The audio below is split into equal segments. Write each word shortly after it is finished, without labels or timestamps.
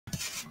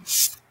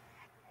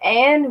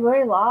And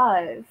we're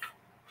live.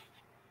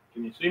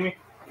 Can you see me?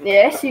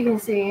 Yes, you can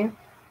see.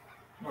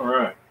 All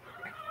right.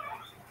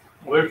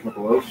 Well, there's my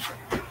gloves.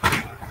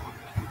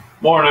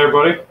 Morning,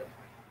 everybody.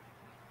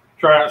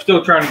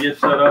 Still trying to get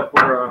set up.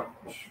 We're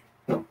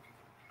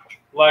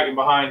lagging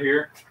behind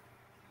here.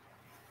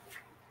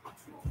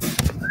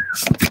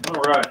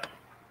 All right.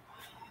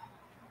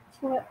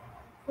 What?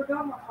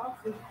 Forgot my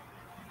coffee.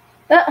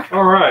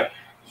 All right.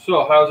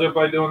 So, how's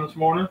everybody doing this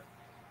morning?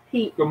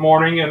 Heat. Good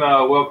morning and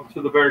welcome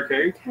to the Bear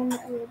Cave. Turn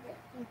that a little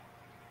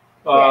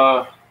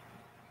bit.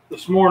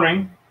 This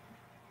morning,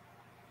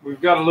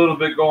 we've got a little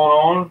bit going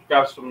on.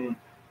 Got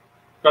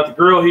the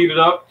grill heated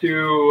up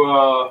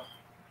to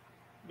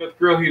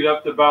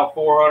about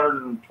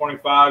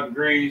 425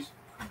 degrees.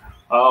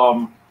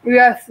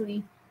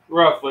 Roughly.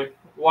 Roughly.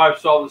 The wife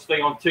saw this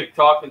thing on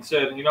TikTok and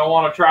said, I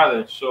want to try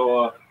this.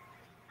 So,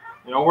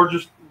 we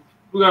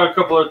got a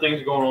couple other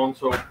things going on.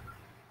 So,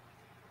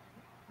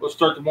 let's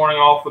start the morning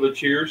off with a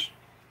cheers.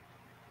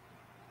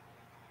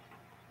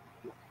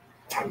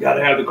 I've got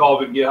to have the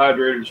coffee to get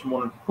hydrated this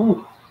morning.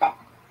 Whew.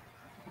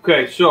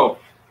 Okay, so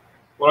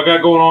what I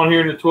got going on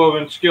here in the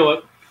 12-inch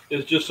skillet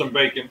is just some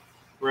bacon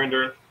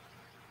rendering.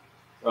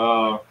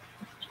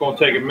 It's going to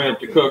take a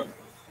minute to cook.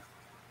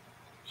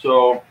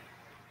 So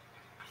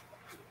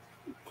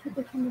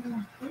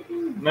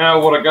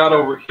now what I got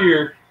over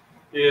here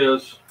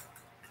is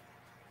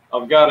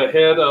I've got a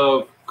head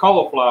of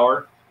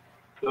cauliflower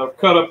that I've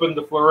cut up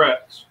into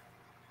florets.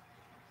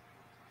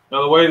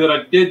 Now the way that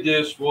I did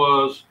this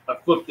was I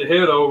flipped the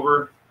head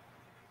over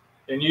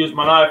and used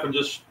my knife and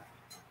just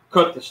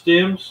cut the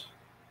stems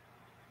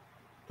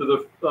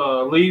to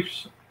the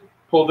leaves,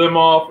 pulled them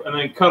off, and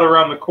then cut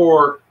around the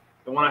core.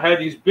 And when I had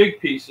these big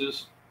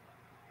pieces,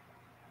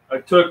 I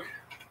took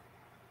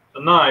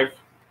a knife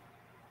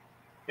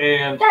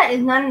and... That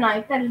is not a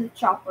knife, that is a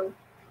chopper.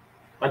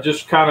 I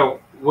just kind of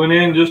went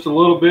in just a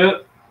little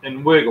bit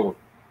and wiggled.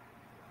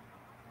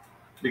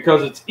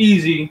 Because it's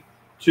easy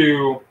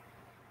to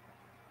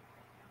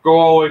go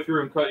all the way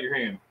through and cut your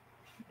hand.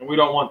 And we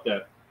don't want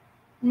that.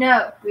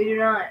 No, we do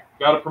not.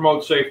 Got to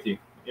promote safety.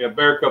 Yeah,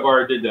 Bear Cub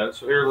already did that.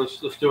 So here, let's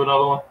do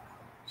another one.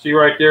 See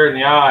right there in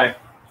the eye,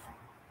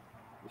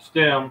 the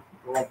stem.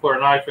 We're going to put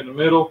our knife in the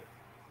middle.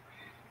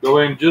 Go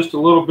in just a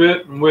little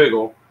bit and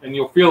wiggle. And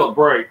you'll feel it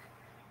break.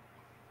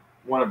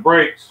 When it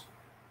breaks,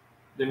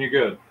 then you're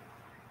good.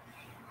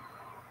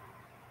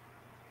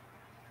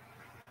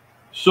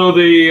 So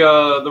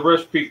the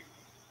recipe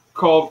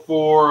called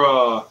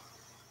for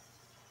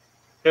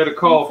head of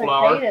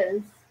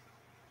cauliflower.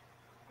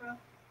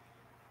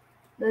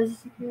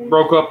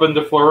 Broke up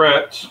into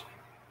florets.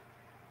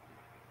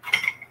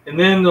 And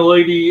then the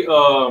lady,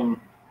 I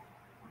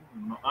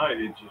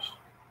did just...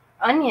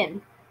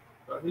 Onion.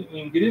 I didn't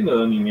even get into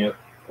the onion yet.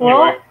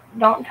 Well, Anyway.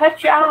 don't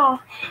touch your eye.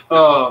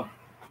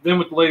 Then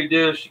what the lady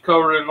did is she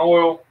covered it in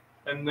oil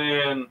and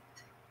then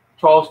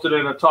tossed it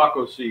in a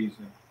taco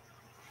seasoning.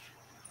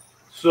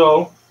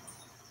 So,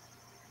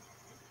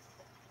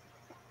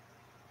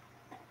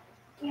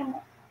 I'm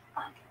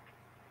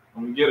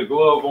going to get a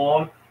glove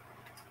on,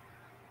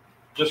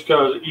 just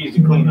because it's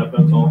easy cleanup,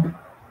 that's all.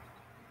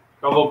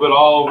 Got a little bit of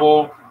olive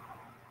oil.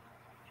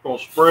 Just going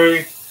to spray.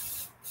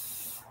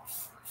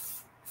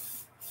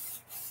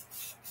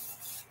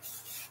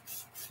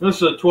 This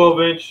is a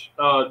 12-inch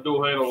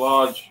dual handle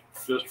lodge,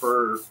 just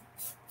for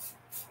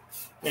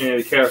any of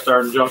the cast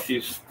iron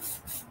junkies.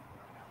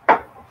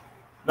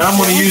 Now I'm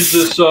going to use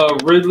this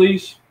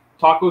Ridley's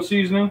taco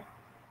seasoning.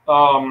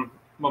 My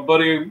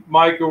buddy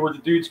Mike over at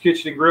the Dude's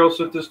Kitchen and Grill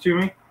sent this to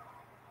me.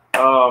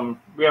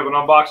 We have an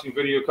unboxing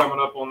video coming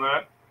up on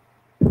that.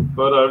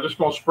 But I'm just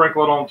going to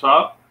sprinkle it on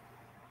top.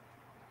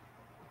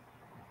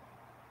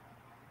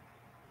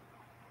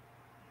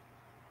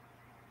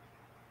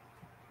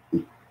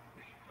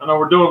 I know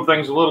we're doing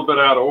things a little bit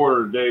out of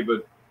order today,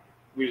 but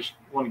we just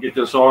want to get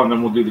this on and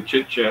then we'll do the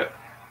chit chat.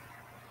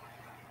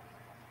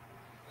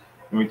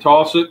 And we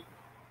toss it.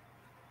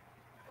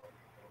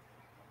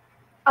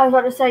 I was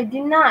about to say,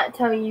 do not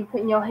tell me you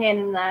putting your hand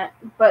in that,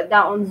 but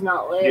that one's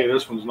not lit. Yeah,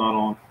 this one's not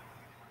on.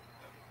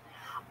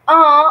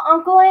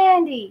 Uncle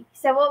Andy.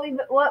 So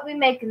what we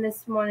making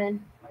this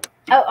morning?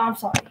 Oh, I'm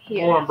sorry.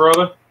 Here. Morning,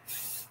 brother.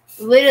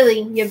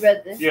 Literally, your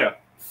brother. Yeah.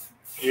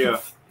 Yeah.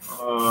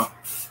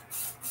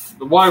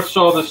 The wife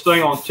saw this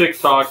thing on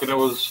TikTok, and it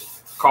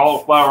was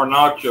cauliflower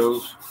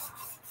nachos.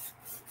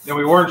 And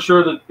we weren't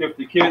sure that if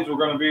the kids were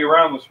going to be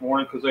around this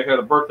morning because they had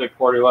a birthday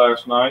party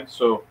last night.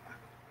 So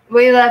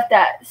we left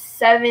at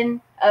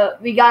 7.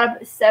 We got up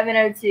at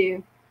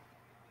 7:02.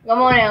 Good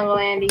morning, Uncle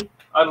Andy.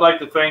 I'd like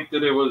to think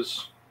that it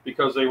was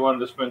because they wanted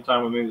to spend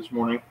time with me this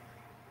morning.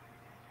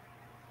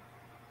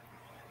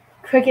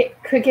 Cricket.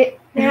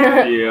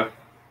 Yeah. Yeah.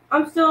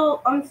 I'm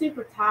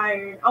super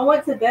tired. I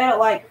went to bed at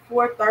like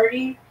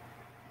 4:30,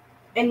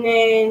 and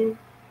then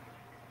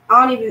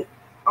I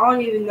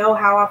don't even know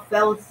how I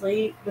fell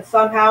asleep, but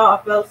somehow I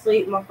fell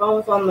asleep. My phone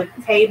was on the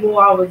table.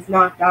 I was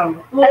knocked out on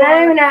the floor. I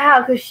don't even know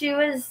how, because she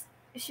was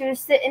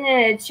sitting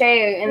in a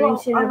chair and then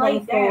she was I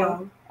laid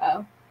down.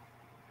 Oh.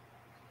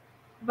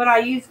 but I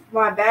used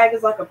my bag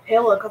as like a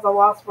pillow because I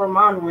lost where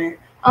mine went.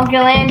 Uncle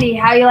Andy,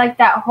 how you like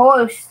that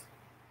horse?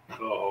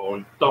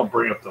 Oh, don't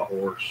bring up the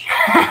horse.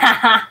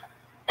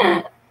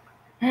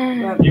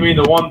 Yeah. You mean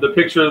the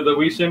picture that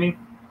we sent him?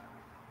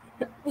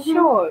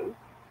 Sure.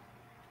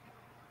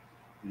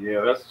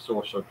 Yeah, that's the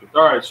sore subject.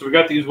 All right, so we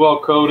got these well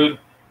coated.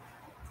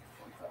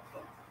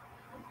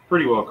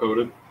 Pretty well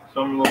coated.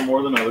 Some a little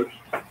more than others.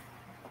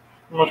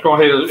 I'm just going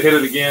to hit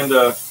it again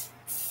to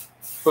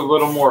put a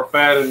little more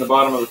fat in the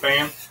bottom of the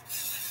pan.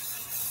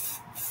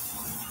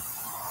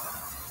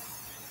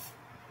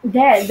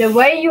 Dad, the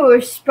way you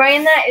were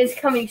spraying that is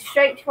coming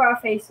straight to our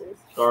faces.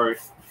 Sorry.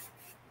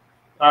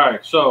 All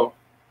right, so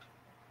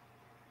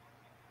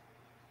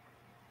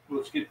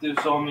let's get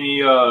this on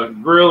the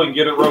grill and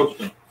get it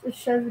roasting. Just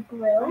show the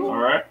grill. All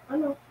right. I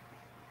know.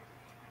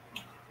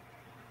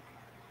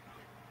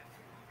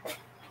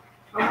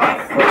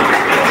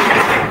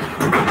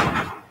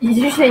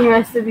 You say you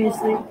must be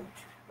asleep.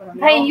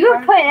 Hey, you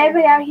were putting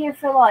everybody out here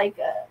for like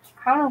a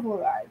carnival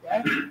ride,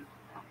 right?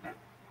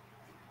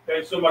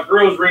 Okay, so my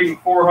grill's reading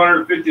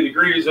 450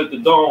 degrees at the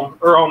dome,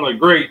 or on the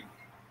grate.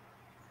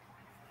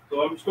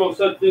 So I'm just going to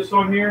set this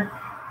on here.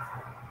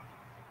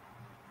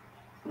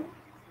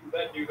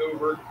 That dude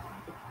over.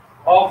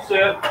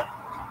 Offset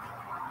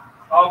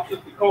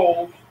the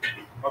coals.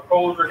 My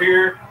coals are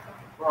here.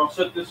 We're going to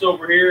set this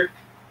over here.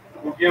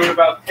 We'll give it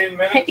about 10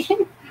 minutes,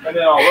 and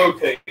then I'll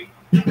rotate.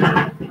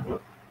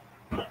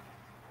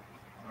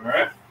 All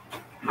right.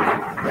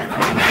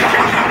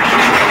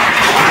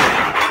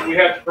 We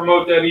have to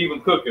promote that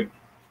even cooking.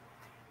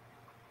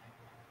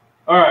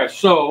 All right,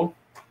 so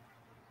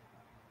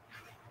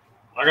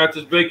I got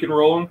this bacon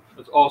rolling.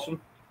 That's awesome.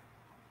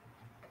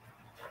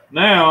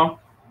 Now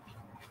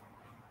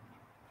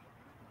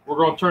we're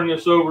going to turn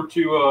this over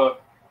to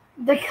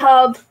The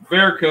cub.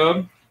 Bear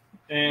Cub,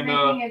 and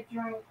Making a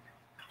drink.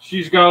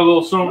 she's got a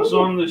little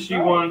something that she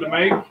wanted to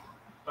make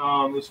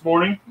this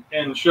morning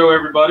and show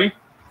everybody.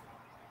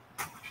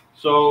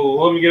 So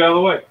let me get out of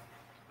the way.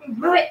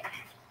 But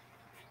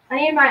I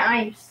need my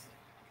ice.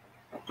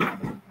 Let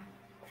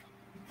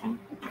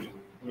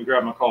me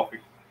grab my coffee.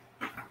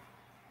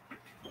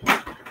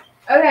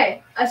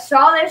 Okay, I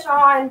saw this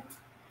on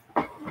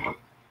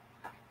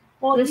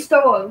the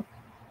stove.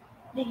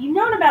 You've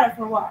known about it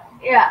for a while.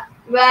 Yeah,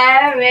 but I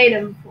haven't made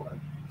them before.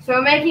 So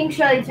we're making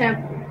Shirley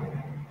Temple.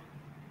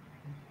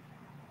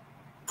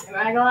 Am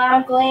I glad?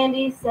 Uncle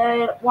Andy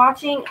said,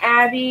 watching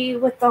Abby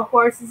with the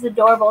horse is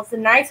adorable. It's a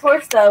nice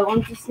horse, though.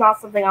 It's just not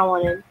something I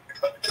wanted.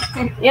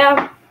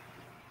 Yeah.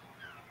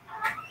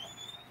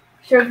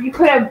 So if you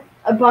put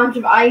a bunch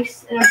of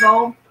ice in a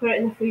bowl, put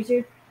it in the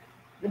freezer,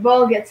 the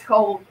bowl gets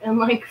cold and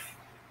like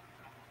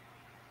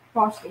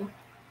frosty.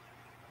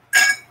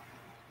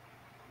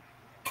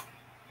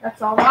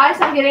 That's all the ice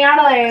I'm getting out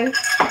of there.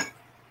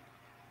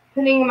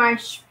 Putting in my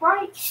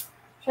Sprite. Should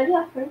I do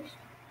that first?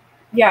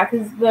 Yeah,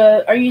 because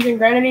are you using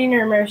grenadine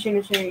or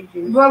maraschino cherry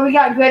juice? Well, we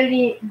got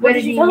grenadine. What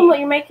did you tell them what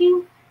you're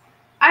making?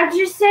 I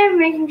just said we're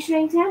making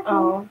Shirley Temple.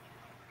 Oh.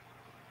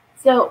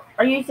 So,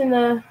 are you using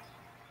the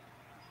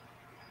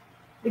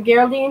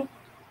Geraldine?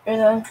 Or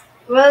the...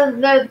 Well,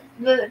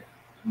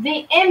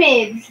 the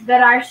image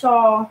that I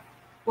saw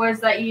was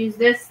that you use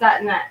this,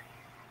 that, and that.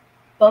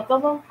 Both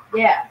of them?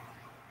 Yeah.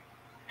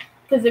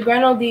 Because the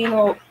grenadine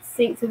will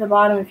sink to the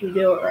bottom if you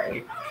do it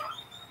right.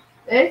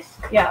 This?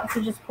 Yeah,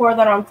 so just pour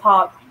that on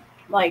top.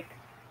 Like,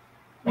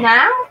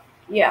 now?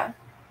 Yeah.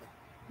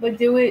 But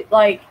do it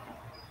like,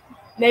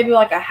 maybe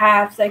like a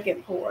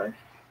half-second pour.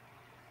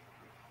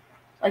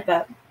 Like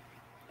that.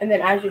 And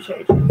then as you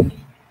change it.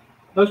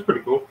 That's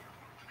pretty cool.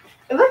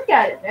 Look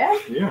at it, man.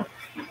 Yeah.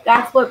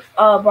 That's what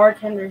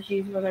bartenders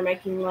use when they're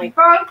making like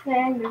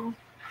Bartender.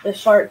 the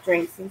sharp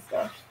drinks and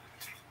stuff.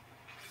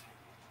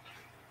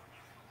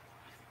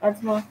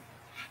 That's more. A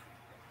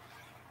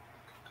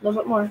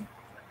little bit more.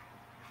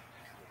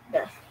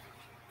 There.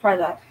 Try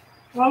that.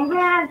 Well, I'm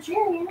gonna add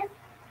cherry in it.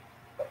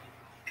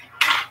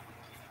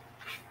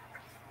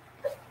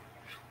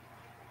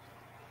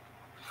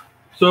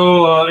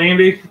 So,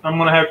 Andy, I'm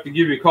going to have to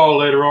give you a call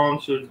later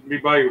on, so be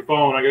by your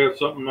phone. I got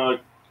something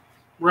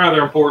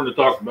rather important to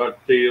talk about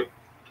to you.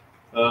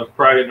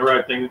 Probably the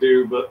right thing to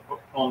do, but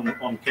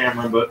on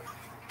camera. But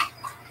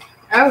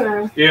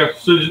Okay. yeah,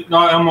 so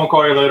I'm going to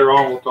call you later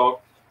on. We'll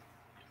talk.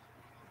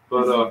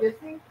 But Is it a good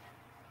thing?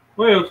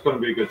 well, it's going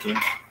to be a good thing.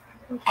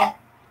 Okay.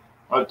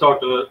 I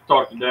talked to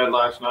Dad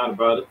last night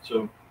about it.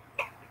 So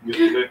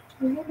yesterday.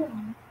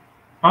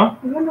 Huh?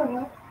 We're going to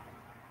Ohio?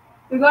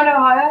 We're going to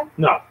Ohio?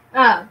 No.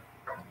 Oh.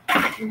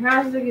 And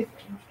how's it a good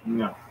thing?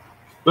 No.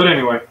 But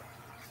anyway,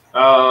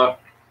 what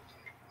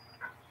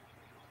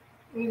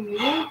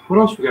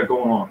else we got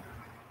going on?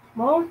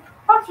 Well,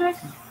 Patrick.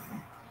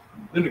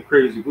 Been a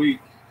crazy week.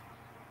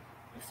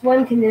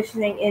 Swim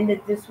conditioning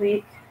ended this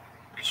week.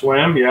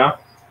 Swam, yeah.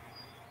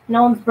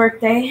 Nolan's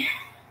birthday.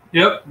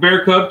 Yep.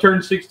 Bear Cub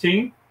turned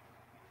 16.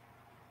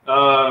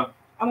 I'm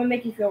gonna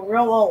make you feel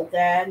real old,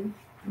 Dad.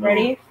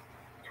 Ready?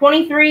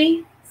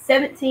 23,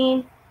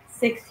 17,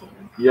 16.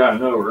 Yeah, I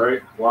know,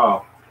 right?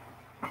 Wow.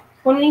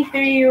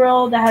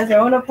 23-year-old that has her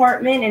own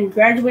apartment and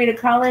graduated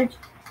college.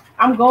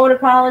 I'm going to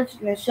college,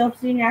 and she'll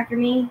soon after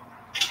me.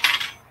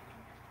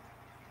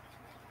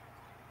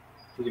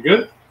 Is it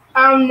good?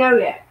 I don't know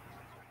yet.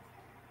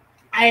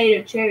 I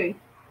ate a cherry.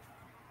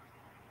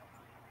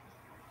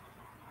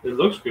 It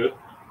looks good.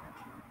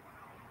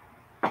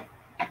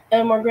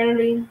 And more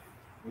grenadine.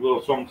 A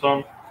little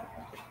something.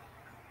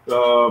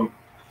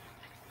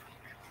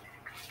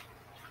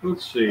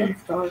 Let's see.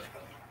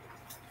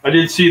 I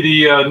did see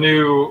the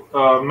new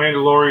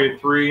Mandalorian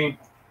 3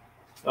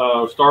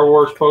 Star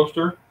Wars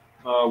poster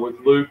with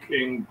Luke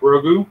and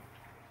Grogu,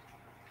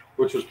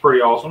 which was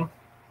pretty awesome.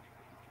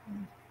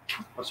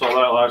 I saw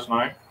that last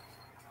night.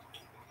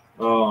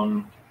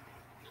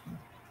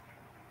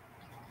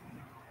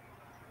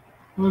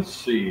 Let's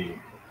see.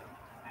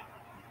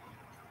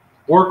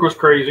 Work was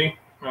crazy.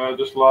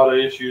 Just a lot of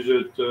issues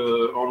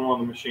on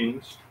one of the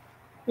machines.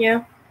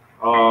 Yeah.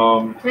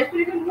 Tastes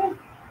pretty good.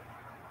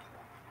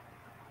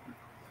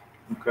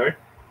 Okay.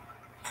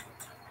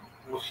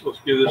 Let's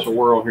give this a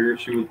whirl here.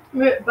 See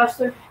what.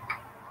 Buster.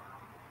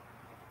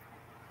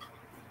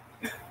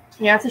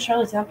 Yeah, it's a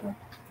Shirley Temple.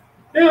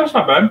 Yeah, that's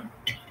not bad.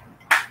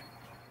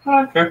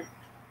 Huh. Okay.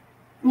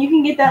 You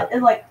can get that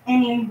at like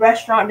any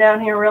restaurant down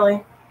here,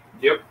 really.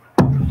 Yep.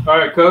 All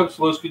right, Cubs.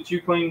 Let's get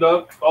you cleaned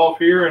up off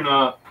here, and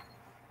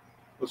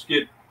let's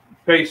get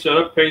Paige set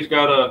up. Paige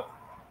got a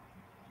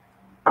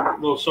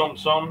little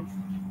something.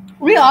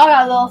 We all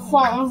got a little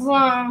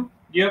something.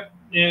 Yep.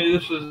 Yeah,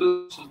 this is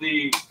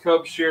the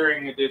Cubs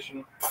sharing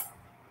edition.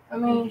 I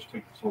mean, just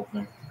take this whole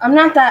thing. I'm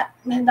not that.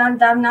 There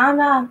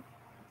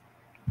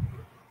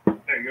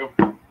you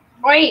go.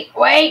 Wait.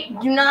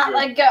 Do not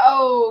let go.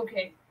 Oh,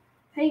 okay.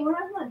 Hey, what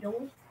happened to my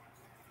door?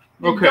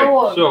 Okay,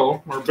 door.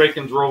 so our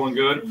bacon's rolling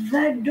good.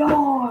 The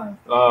door.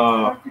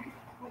 How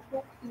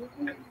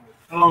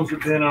long's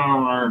it been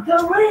on our?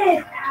 The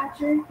lid,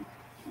 Patrick.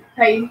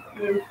 Hey.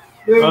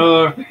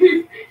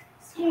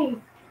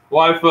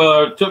 Wife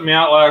took me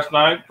out last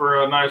night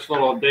for a nice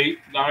little date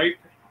night.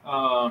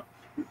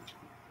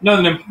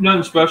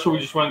 Nothing special. We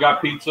just went and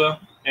got pizza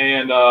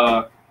and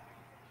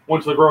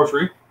went to the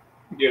grocery.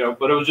 You know,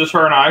 but it was just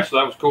her and I, so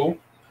that was cool.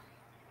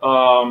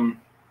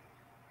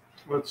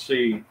 Let's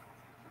see.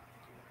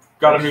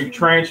 Got a new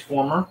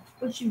transformer.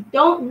 What you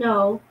don't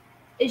know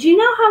is, you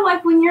know how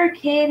like when you're a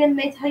kid and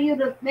they tell you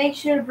to make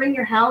sure to bring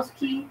your house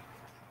key?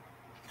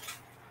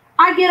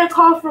 I get a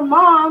call from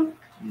Mom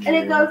and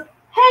it goes,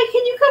 "Hey,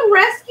 can you come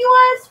rescue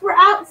us? We're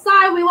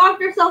outside. We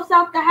locked ourselves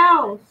out the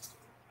house."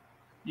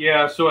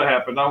 Yeah, so it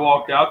happened. I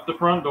walked out the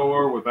front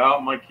door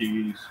without my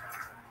keys.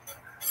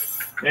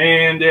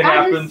 And it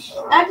happens.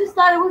 I just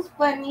thought it was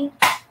funny.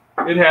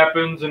 It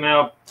happens, and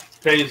now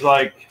Paige's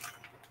like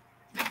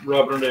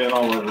rubbing it in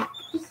all over.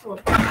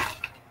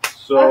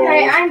 So,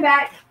 Okay, I'm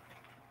back.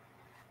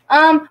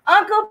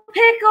 Uncle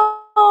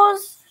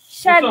Pickles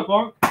said, what's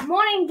up, Unc?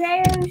 "Morning,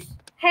 Bears."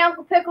 Hey,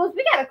 Uncle Pickles,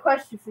 we got a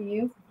question for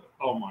you.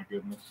 Oh my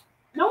goodness.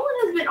 No one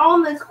has been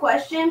on this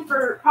question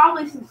for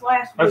probably since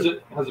last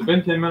week. Has it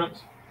been 10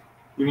 minutes?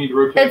 We need to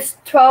rotate. It's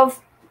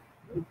 12.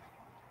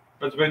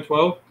 Has it been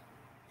 12?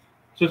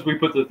 Since we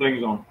put the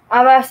things on.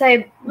 I'm about to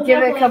say,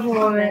 give it a couple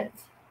more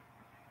minutes.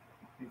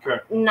 Okay.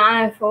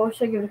 9:04,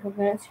 so give it a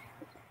couple minutes.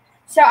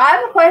 So I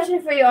have a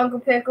question for you, Uncle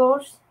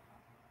Pickles.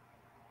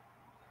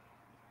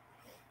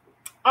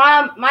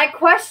 My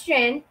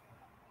question,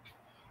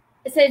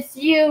 since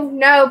you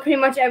know pretty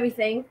much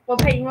everything, well,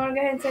 Peyton, you want to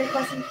go ahead and say the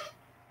question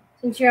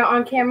since you're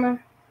on camera?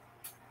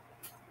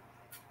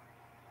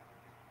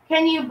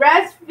 Can you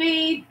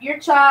breastfeed your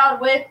child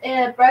with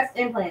a breast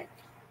implant?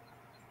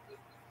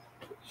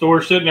 So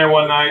we're sitting there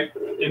one night,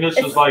 and this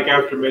is like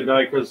after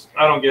midnight because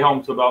I don't get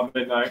home till about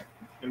midnight.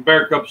 And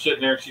Bear Cup's sitting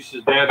there, and she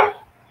says, "Dad,"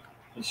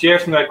 and she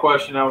asked me that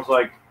question. I was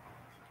like,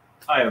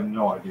 I have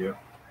no idea.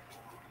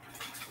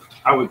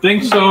 I would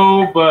think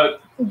so,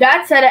 but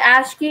Dad said to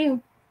ask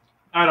you.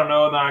 I don't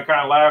know. And then I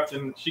kind of laughed,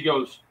 and she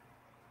goes,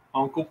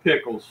 "Uncle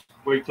Pickles,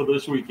 wait till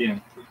this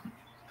weekend."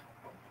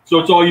 So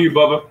it's all you,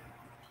 Bubba.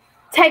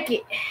 Take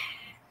it,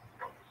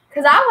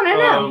 cause I want to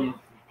know.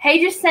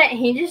 He just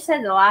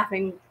sent the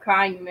laughing,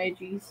 crying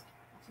emojis.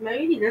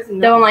 Maybe he doesn't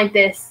know. Doing like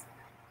this.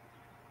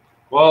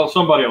 Well,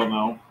 somebody will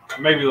know.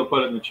 Maybe they'll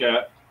put it in the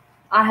chat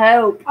I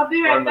hope. I'll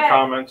be or right in the back.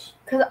 comments.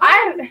 Cause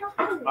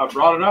I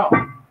brought it out.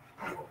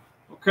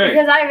 Okay.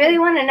 Because I really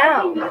want to I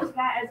can know. use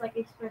that as like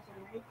espresso,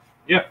 right?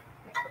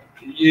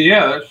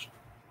 Yeah, that's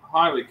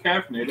highly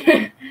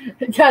caffeinated.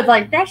 Just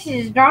like that shit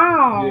is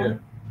strong. Yeah.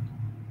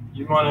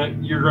 You're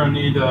gonna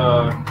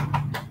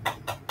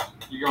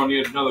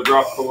need another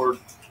drop cord.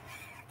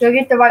 Go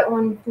get the right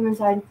one from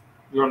inside.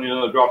 You're gonna need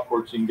another drop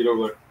cord so you can get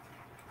over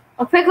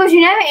Oh, Pickles,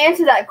 you never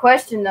answered that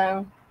question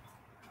though.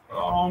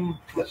 there.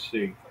 Let's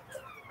see.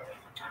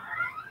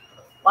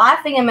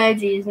 Laughing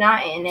emoji is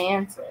not an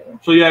answer.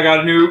 So yeah, I got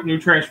a new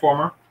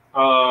transformer.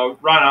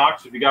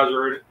 Rhinox, if you guys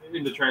are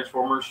into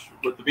Transformers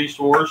with the Beast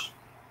Wars.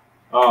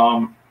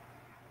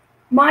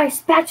 My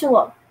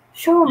spatula.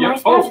 Show him my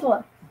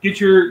spatula.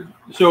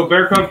 So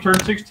Bear Cub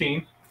turned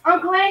 16.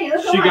 Uncle Andy,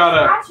 look She at got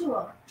my a-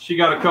 spatula. She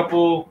got a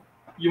couple.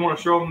 You want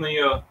to show them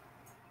the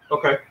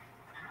Okay.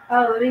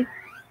 Oh, let me.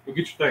 You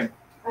get your thing.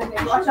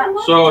 Okay, watch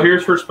out. So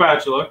here's her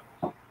spatula.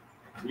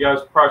 You guys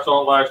probably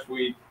saw it last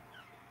week.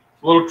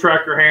 Little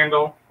tracker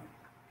handle.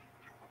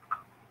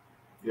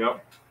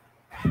 Yep.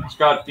 It's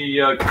got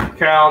the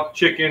cow,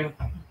 chicken,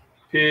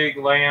 pig,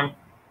 lamb.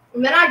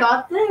 And then I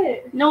got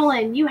this.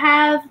 Nolan, you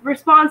have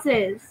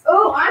responses.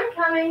 Oh, I'm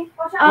coming.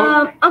 Watch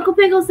out. Uncle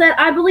Pickle said,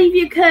 I believe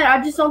you could.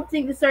 I just don't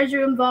think the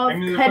surgery involved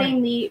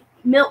cutting the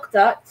milk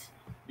duct.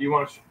 Do you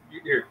want to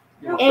here?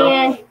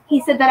 And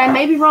he said that I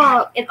may be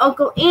wrong. And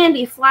Uncle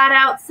Andy flat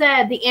out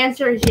said the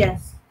answer is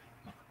yes.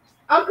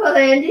 Uncle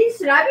Andy,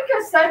 should I be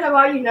concerned about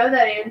why you know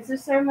that answer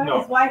so much? No.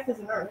 His wife is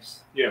a nurse.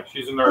 Yeah,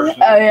 she's a nurse.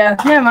 Oh, yeah.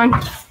 Never mind.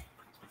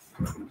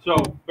 So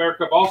Bear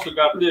Cup also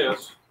got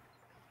this.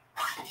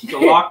 It's a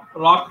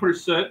La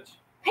Creuset.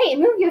 Hey,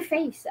 move your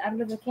face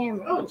out of the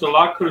camera. It's a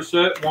La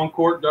Creuset 1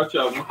 quart Dutch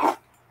oven.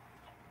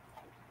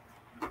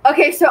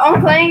 Okay, so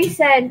Uncle Andy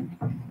said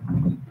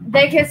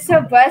they can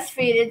still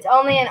breastfeed. It's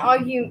only an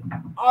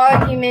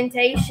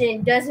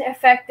argumentation. Doesn't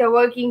affect the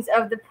workings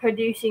of the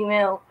producing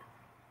milk.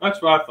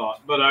 That's what I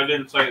thought, but I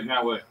didn't say it in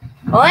that way.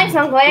 Well, thanks,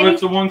 Uncle So Andy.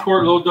 it's a 1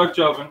 quart little Dutch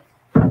oven.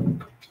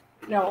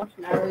 No, it's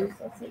not.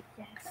 I'll say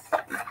yes.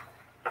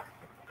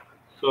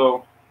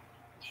 So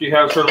she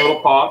has her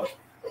little pot.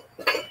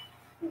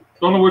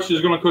 Don't know what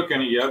she's going to cook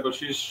in it yet, but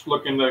she's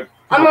looking to.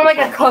 I'm gonna make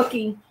a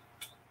cookie.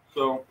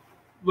 So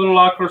little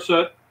La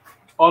Creuset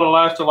ought to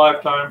last a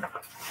lifetime.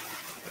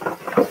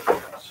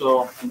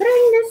 So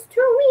Bring this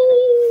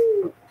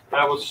to me.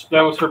 that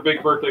was her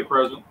big birthday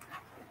present.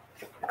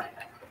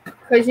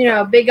 Cause you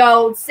know, big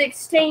old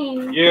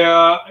 16.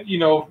 Yeah, you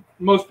know,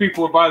 most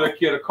people would buy their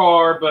kid a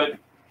car, but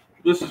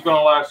this is going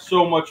to last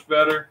so much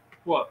better.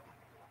 What?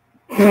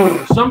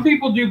 Some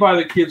people do buy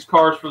the kids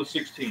cars for the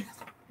 16,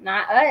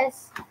 Not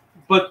us.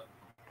 but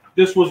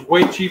this was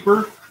way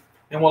cheaper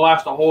and will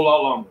last a whole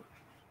lot longer.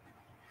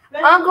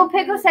 Uncle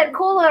Pickle said,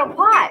 "Cool little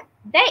pot."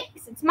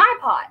 Thanks. It's my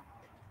pot.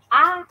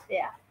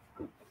 Yeah.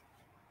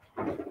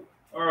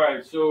 All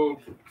right, so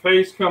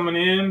Pace coming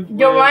in.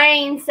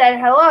 Dwayne said,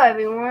 "Hello,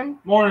 everyone."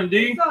 Morning,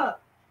 D. What's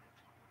up?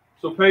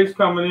 So Pace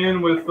coming in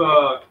with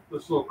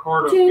this little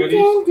cart of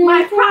goodies.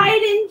 My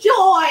pride and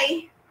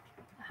joy.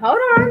 Hold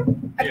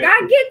on. I Yeah.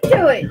 gotta get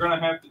to it. You're gonna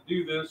have to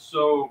do this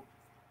so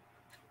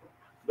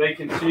they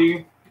can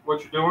see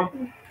what you're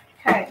doing.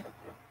 Okay.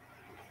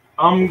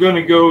 I'm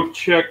gonna go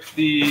check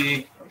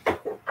the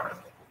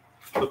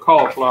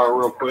cauliflower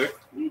real quick.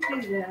 You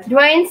do that.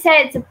 Dwayne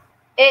said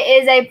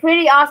it is a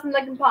pretty awesome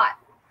looking pot.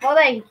 Well,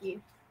 thank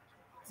you.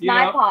 It's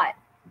my Yeah. pot.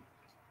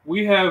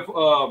 We have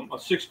a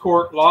 6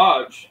 quart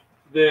lodge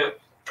that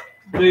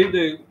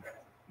the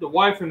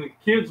wife and the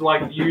kids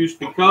like to use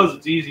because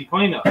it's easy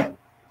cleanup.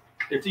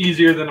 It's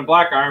easier than a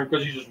black iron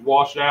because you just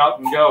wash it out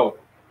and go.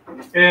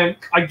 And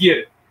I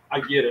get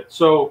it.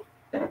 So,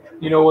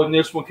 you know, when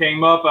this one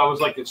came up, I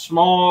was like, it's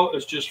small.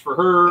 It's just for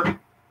her.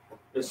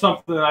 It's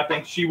something that I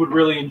think she would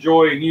really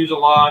enjoy and use a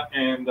lot.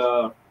 And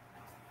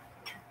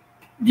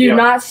Do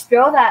not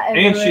spill that.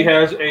 and she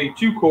everywhere. has a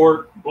 2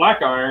 quart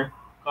black iron,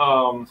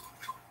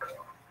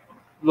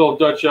 little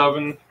Dutch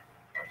oven.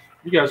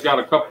 You guys got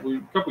a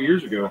couple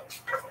years ago.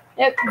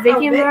 Yep,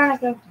 Vicky and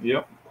Veronica.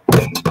 Yep.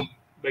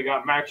 They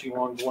got matching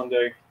ones one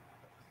day.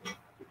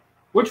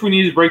 Which we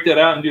need to break that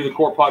out and do the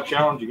quart pot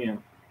challenge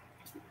again.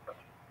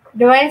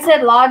 Dwayne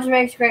said Lodge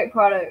makes great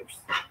products.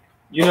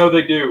 You know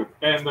they do,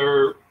 and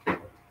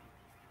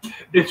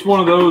it's one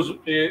of those.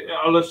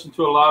 I listen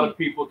to a lot of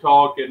people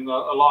talk and a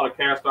lot of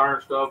cast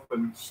iron stuff,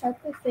 and Shut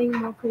the thing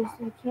more because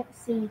we can't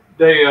see.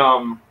 they're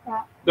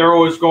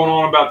always going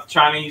on about the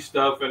Chinese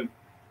stuff, and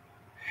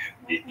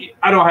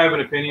I don't have an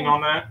opinion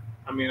on that.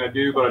 I mean, I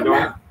do, but I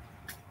don't.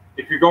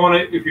 If you're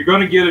going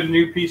to get a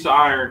new piece of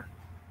iron,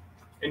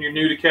 and you're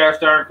new to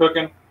cast iron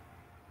cooking,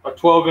 a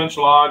 12-inch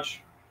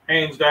Lodge,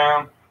 hands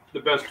down, the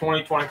best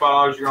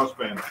 $20-25 you're gonna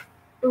spend.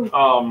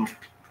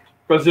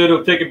 Because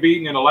it'll take a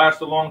beating and it'll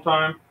last a long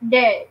time.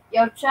 Dad,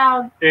 your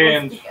child.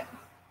 And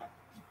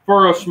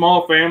for a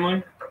small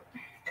family,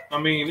 I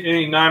mean,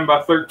 any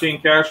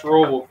 9x13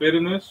 casserole will fit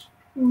in this.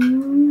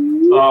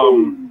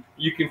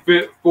 You can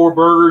fit 4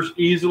 burgers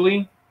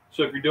easily.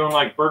 So if you're doing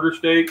like burger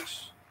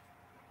steaks,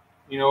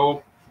 you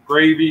know,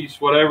 gravies,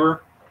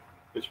 whatever,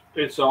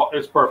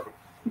 it's perfect.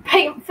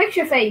 Fix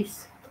your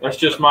face. That's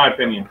just my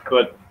opinion,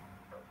 but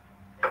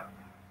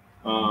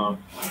all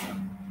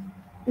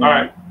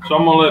right. So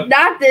I'm gonna let.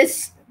 Not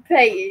this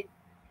Peyton.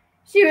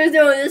 She was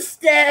doing this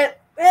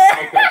step.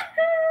 Okay.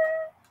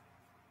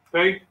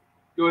 Faye,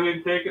 go ahead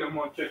and take it. I'm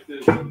gonna check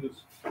this.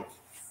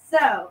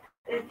 So,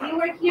 if you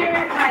were here,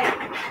 like,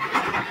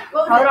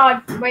 Hold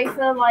on, wait for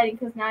the lighting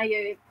because now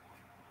you're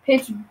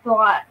pitch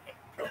black.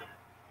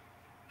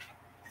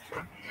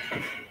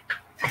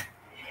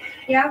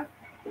 Yeah.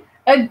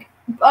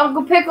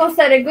 Uncle Pickle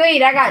said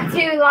agreed. I got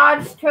 2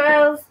 Lodge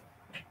 12s.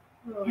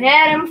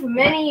 Had them for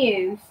many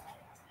years.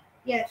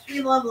 Yes,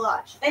 we love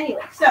Lodge.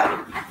 Anyway, so.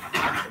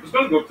 I was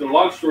gonna go to the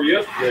Lodge store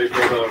yesterday,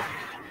 but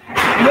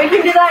We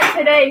can do that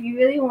today if you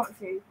really want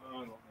to. I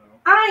don't know.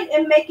 I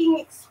am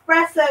making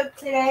espresso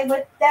today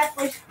with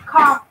Deathwish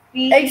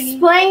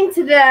Explain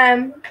to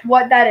them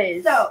what that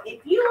is. So,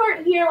 if you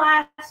weren't here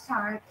last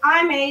time,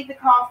 I made the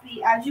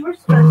coffee as you were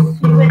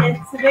supposed to, and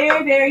it's a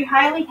very, very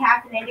highly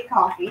caffeinated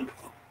coffee.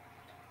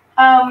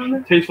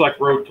 It tastes like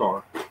road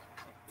tar.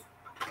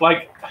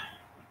 Like,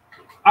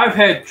 I've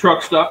had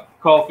truck stop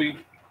coffee.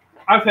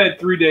 I've had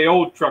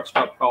 3-day-old truck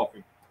stop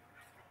coffee.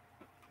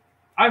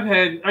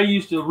 I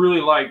used to really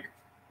like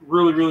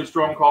really, really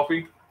strong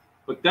coffee,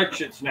 but that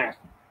shit's nasty.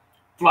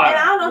 Flat. And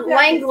I don't know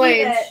if you can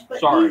see that, but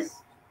Sorry.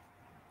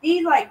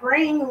 These like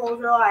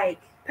granules are like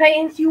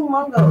Paint.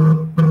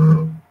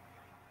 humongous.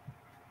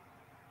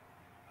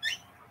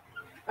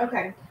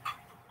 Okay.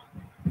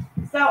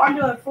 So I'm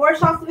doing 4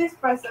 shots of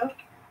espresso,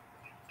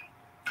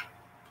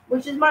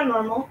 which is my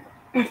normal.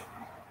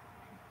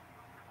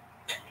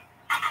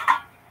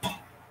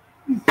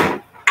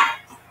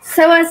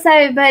 So what's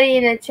everybody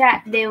in the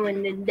chat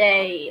doing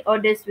today or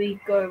this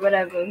week or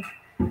whatever?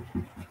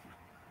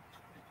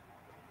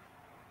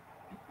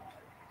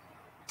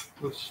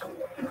 So just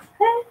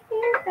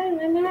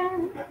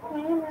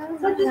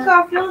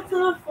gotta fill it to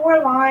the 4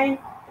 line.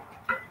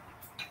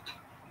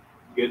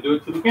 You gotta do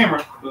it to the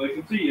camera so they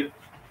can see you.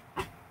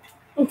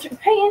 It's your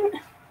paint.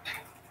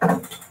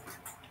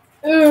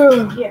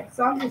 Yeah,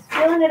 so I'm just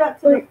filling it up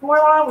to the 4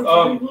 line, which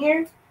is in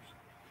here.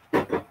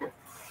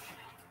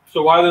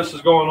 So while this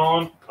is going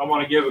on, I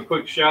want to give a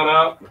quick shout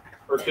out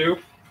or two.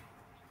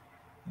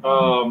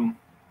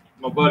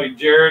 My buddy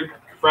Jared,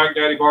 Frack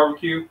Daddy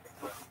Barbecue.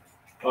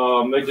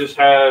 They just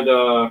had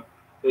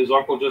his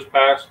uncle just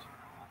passed.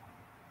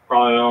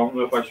 Probably I don't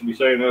know if I should be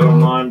saying that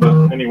online,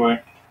 but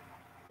anyway,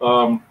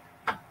 my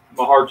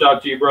heart's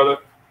out to you, brother.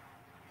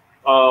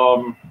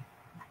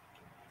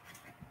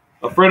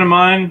 A friend of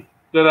mine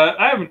that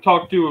I haven't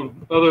talked to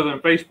other than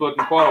Facebook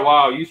in quite a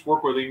while. I used to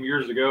work with him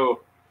years ago.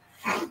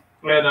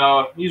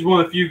 And he's one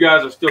of the few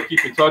guys I still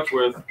keep in touch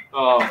with,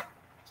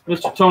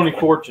 Mr. Tony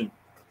Fortune.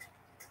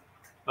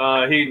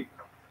 Guy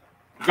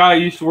I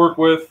used to work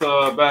with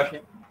back,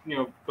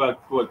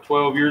 about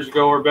 12 years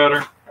ago or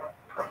better.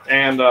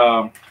 And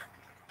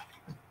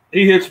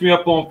he hits me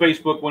up on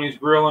Facebook when he's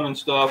grilling and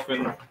stuff,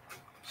 and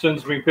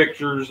sends me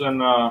pictures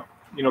and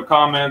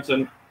comments.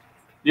 And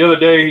the other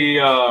day,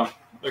 a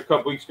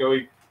couple weeks ago,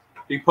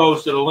 he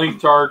posted a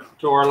link to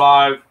our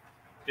live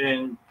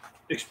and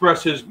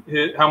express his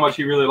how much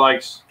he really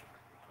likes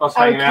us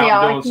hanging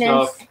out and doing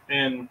stuff,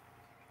 and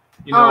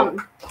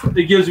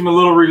it gives him a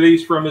little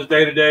release from his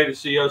day-to-day to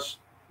see us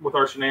with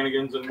our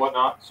shenanigans and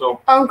whatnot. So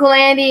Uncle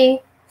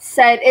Andy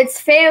said it's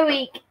Fair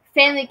Week,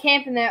 family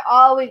camping there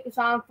all week,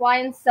 so I'm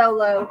flying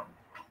solo.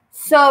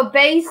 So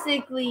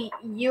basically,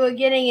 you're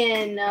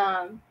in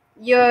a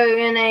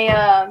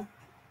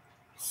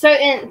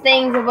certain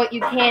things of what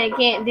you can and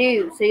can't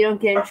do, so you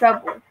don't get in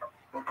trouble.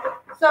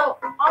 So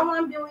all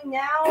I'm doing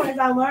now is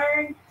I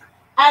learned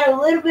add a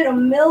little bit of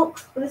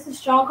milk. This is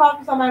strong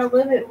coffee, so I'm adding a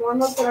little bit more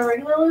milk than I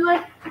regularly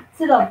like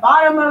to the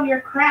bottom of your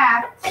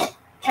carafe.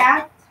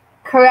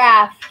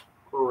 Carafe.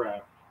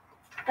 correct.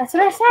 That's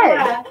what I said.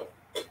 Carafe.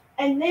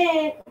 And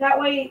then that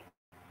way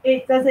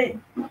it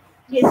doesn't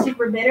get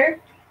super bitter.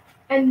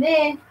 And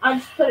then I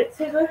just put it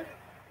to the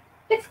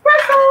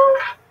espresso.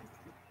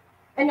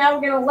 And now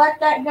we're gonna let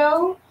that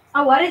go.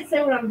 Oh, I didn't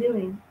say what I'm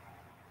doing.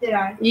 Did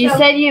I? You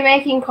said you're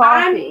making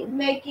coffee. I'm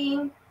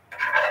making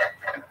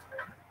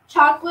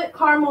chocolate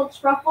caramel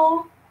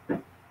truffle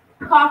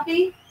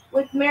coffee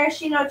with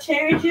maraschino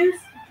cherry juice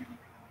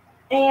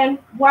and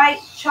white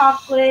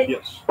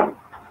chocolate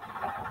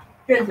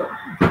drizzle.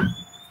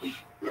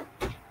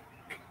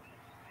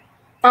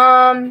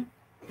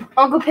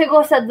 Uncle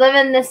Pickle said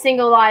living this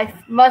single life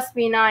must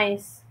be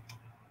nice.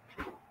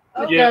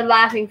 With the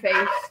laughing face.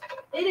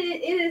 It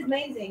is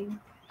amazing.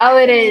 Oh,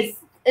 it is.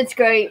 It's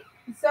great.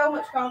 So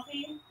much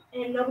coffee,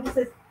 and nobody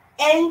says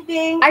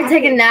anything. I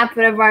take a nap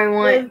whenever I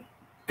want.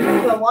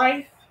 The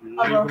life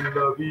of a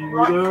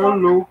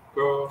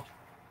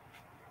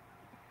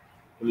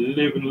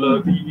Living la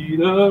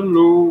vida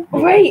loca.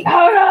 Wait,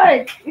 hold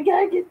on. We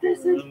gotta get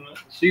this in.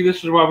 See,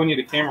 this is why we need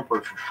a camera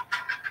person.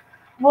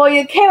 Well,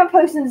 your camera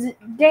person's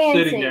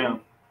dancing. Sitting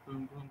down.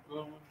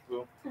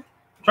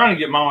 Trying to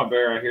get Mama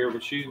Bear out here,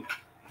 but she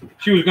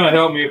was gonna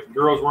help me if the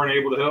girls weren't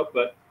able to help,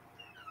 but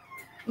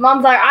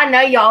Mom's like, I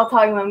know y'all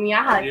talking about me.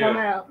 I had to come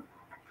out.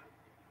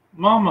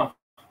 Mama.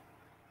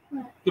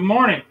 Good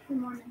morning. Good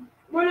morning.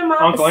 Morning,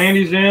 Mom. Uncle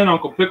Andy's in.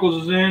 Uncle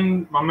Pickles is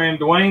in. My man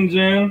Dwayne's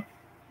in.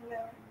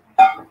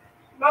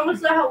 Mama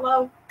said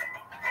hello.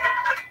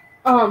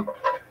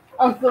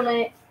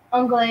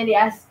 Uncle Andy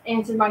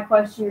answered my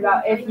question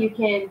about if you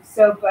can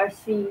still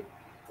breastfeed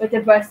with the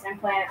breast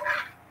implant.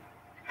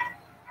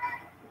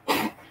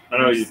 I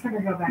know you. Just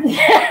gonna go back.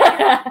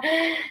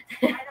 I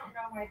don't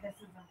know why this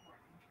is important.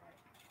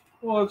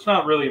 Well, it's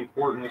not really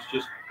important. It's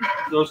just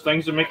those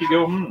things that make you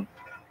go,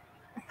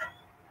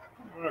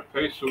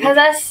 Okay, so because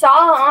I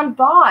saw it on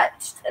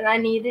Botched and I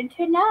needed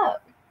to know.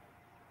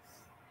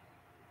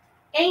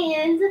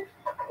 And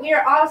we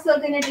are also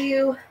gonna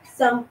do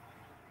some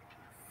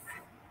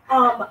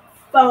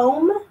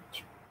foam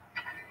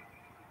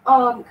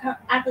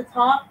at the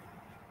top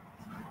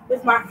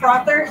with my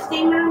frother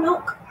steamer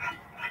milk.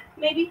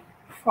 maybe.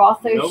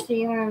 Frother Nope.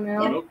 steamer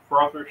milk. Milk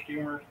frother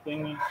steamer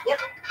thingy.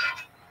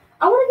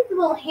 I want to get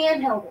the little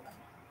handheld one.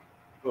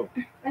 Oh.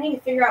 I need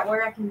to figure out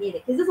where I can get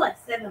it because it's like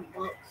 $7.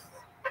 Well,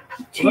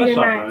 Cheater that's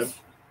not nice.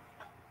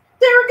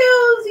 There it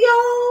goes,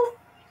 y'all.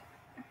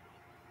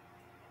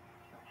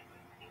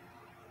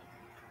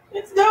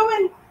 It's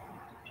going.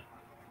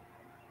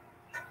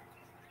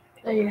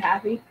 Are you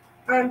happy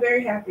I'm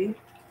very happy.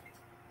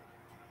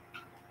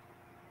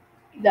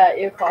 that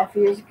your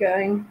coffee is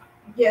going?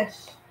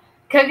 Yes.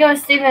 Coco,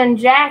 Stephen, and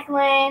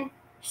Jacqueline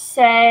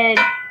said,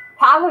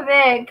 Papa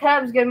Bear and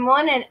Cubs, good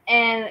morning,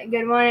 and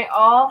good morning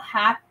all.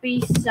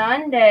 Happy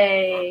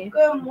Sunday.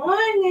 Good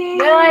morning.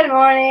 Good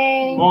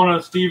morning. Morning,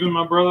 Steven,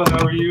 my brother.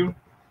 How are you?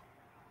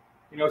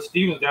 You know,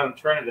 Steven's down in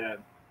Trinidad.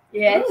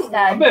 Yes, Ooh. I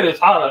Dad. bet it's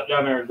hot out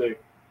down there today.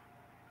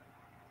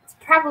 It's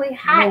probably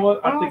hot. You know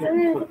what? I Almost think I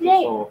end can of put the this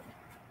day. off.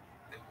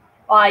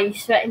 Why are you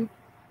sweating?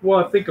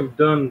 Well, I think I'm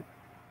done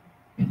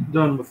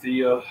with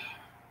the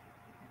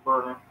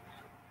burner.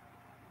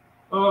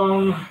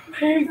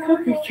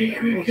 Let's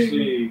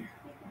see.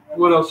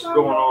 What else is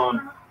going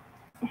on?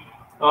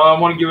 I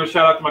want to give a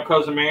shout out to my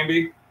cousin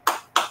Mandy.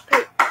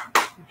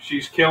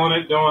 She's killing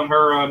it, doing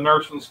her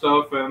nursing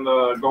stuff and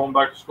going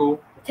back to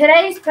school.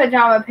 Today's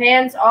pajama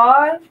pants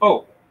are.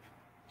 Oh,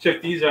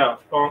 check these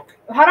out, punk.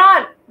 Hold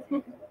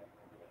on.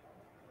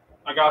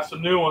 I got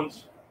some new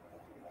ones.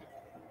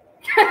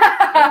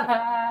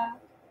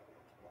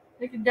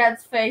 Look at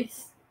Dad's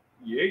face.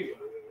 Yeah.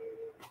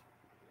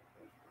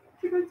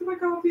 Get back to my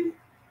coffee.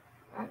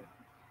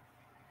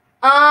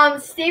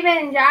 Stephen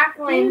and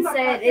Jacqueline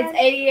said it's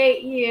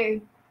 88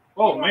 here.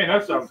 Oh man,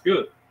 that sounds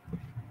good.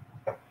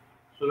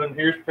 So then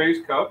here's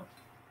Pay's cup.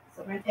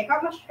 So I'm going to take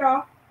out my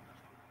straw.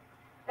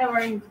 And we're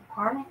going to do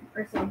caramel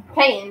or some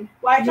Peyton,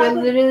 white you're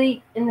chocolate.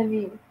 literally in the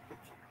view.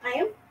 I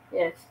am.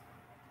 Yes.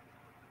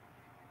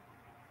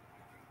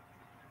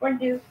 We're going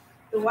to do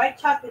the white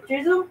chocolate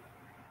drizzle.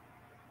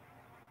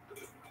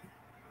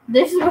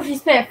 This is what she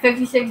spent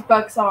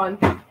 $56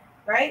 on.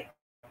 Right?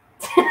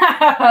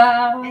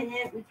 And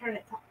then we turn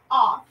it to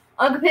off.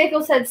 Uncle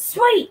Pickle said,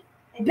 "Sweet,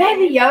 And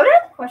baby then-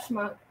 Yoda?" Question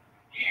mark.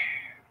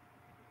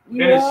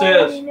 And it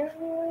says-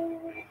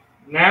 Yoda.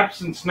 Naps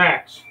and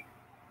snacks.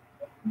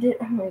 Oh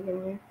my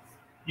goodness.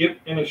 Yep,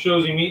 and it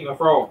shows him eating a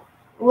frog.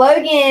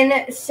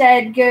 Logan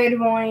said, "Good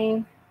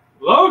morning."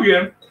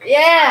 Logan.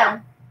 Yeah.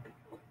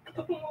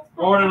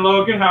 Morning,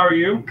 Logan. How are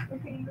you?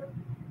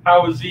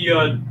 How was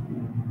the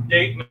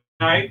date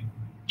night?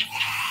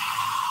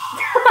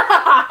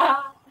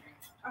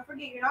 I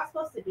forget, you're not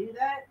supposed to do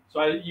that.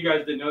 So you guys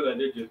didn't know that,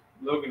 did you?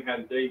 Logan had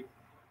a date.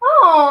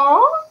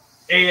 Aww.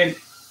 And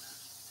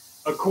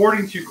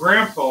according to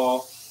Grandpa,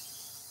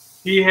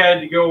 he had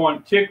to go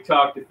on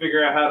TikTok to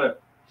figure out how to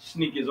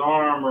sneak his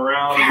arm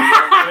around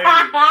the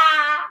young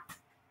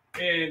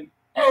lady. And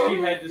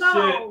she had to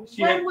So,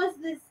 sit. when was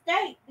this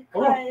date?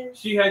 Oh, Because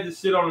she had to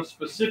sit on a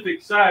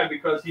specific side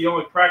because he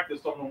only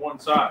practiced on the one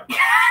side.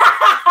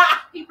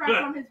 he pressed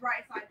on his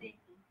right side, didn't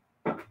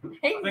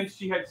he? I think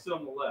she had to sit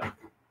on the left.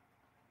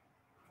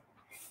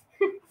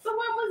 So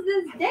when was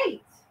this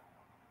date?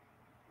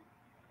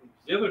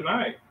 The other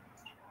night.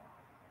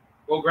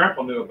 Well,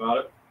 Grandpa knew about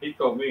it. He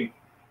told me.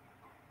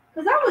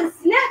 Because I was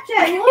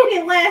Snapchatting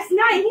Logan last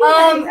night. He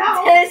was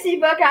out. Tennessee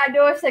Buckeye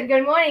Door said,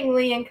 "Good morning,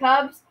 Lee and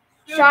Cubs.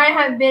 Sorry I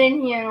haven't been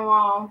in here in a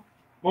while."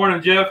 Morning,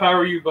 Jeff. How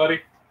are you,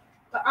 buddy?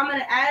 But I'm going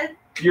to add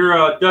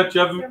Your Dutch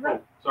oven. Oh,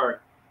 sorry.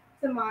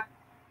 to my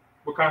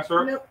What kind of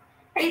syrup? milk.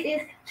 It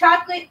is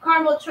chocolate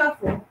caramel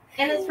truffle.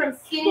 And it's from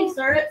Skinny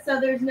Syrup, so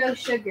there's no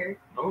sugar.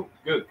 Oh,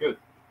 good, good.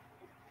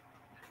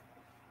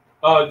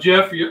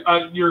 Jeff,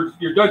 your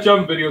Dutch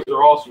oven videos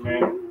are awesome,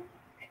 man.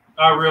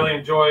 I really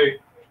enjoy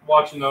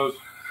watching those.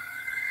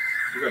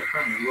 You got to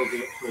turn it a little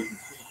bit so you can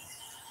see.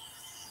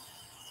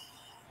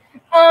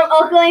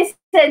 Uncle Lee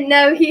said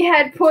no, he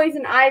had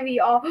poison ivy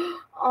all.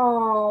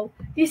 Oh,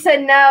 he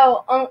said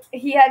no.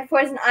 He had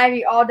poison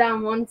ivy all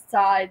down one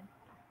side.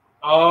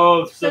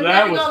 Oh, so that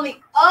nothing was on the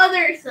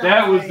other side.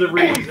 that was the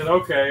reason.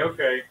 Okay,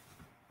 okay.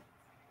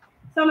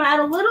 So I'm going to add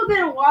a little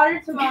bit of water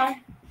to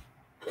my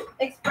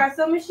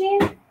espresso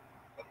machine.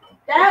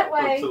 That Up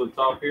way, to the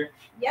top here.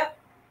 yep.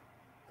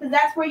 Because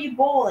that's where you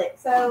boil it.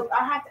 So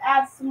I have to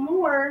add some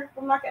more.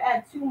 I'm not going to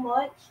add too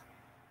much.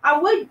 I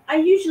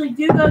usually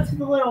do go to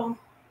the little,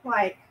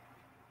 like,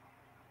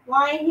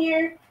 line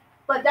here.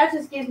 But that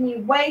just gives me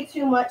way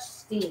too much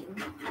steam.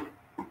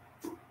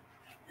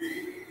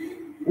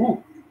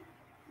 Ooh.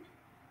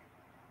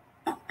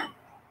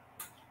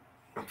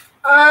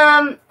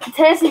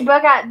 Tennessee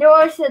Buckeye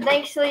Door said,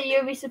 "Thanks, Lee.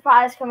 You'll be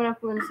surprised coming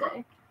up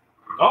Wednesday."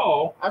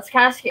 Uh-oh. That's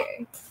kind of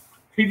scary.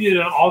 He did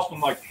an awesome,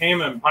 like,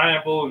 ham and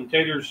pineapple and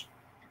taters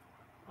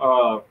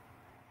I'll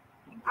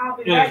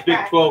be in his right Big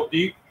back. 12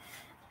 deep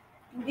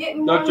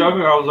Getting Dutch one.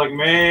 oven. I was like,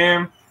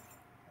 man,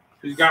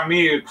 he's got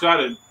me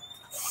excited.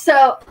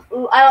 So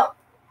I don't.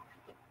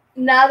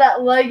 Now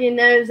that Logan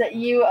knows that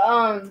you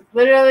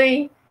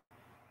literally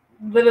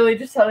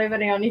just told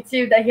everybody on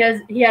YouTube that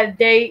he had a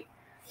date.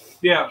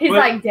 Yeah, He's but,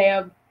 like,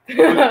 damn.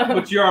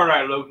 but you're all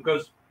right, Logan,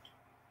 because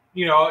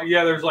you know,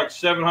 yeah, there's like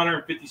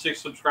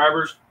 756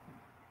 subscribers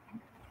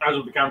as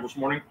of the count this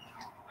morning,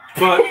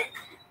 but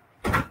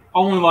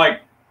only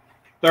like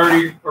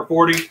 30 or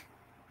 40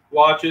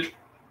 watch it,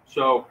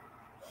 so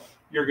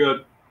you're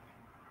good.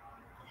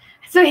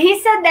 So he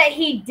said that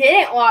he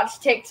didn't watch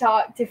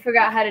TikTok to figure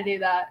out how to do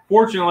that.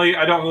 Fortunately,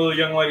 I don't know the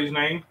young lady's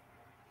name,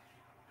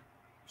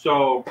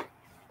 so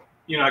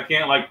you know I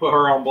can't like put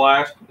her on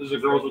blast, as the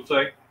girls would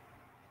say.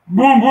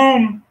 Boom,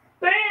 boom,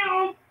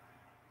 bam.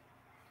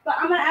 But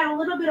I'm gonna add a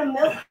little bit of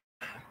milk.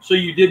 So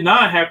you did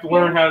not have to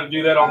learn how to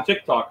do that on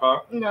TikTok,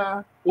 huh?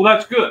 No. Well,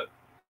 that's good,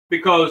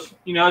 because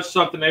you know that's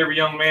something every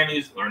young man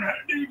needs to learn how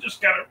to do. You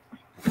just gotta,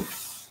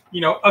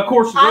 you know, of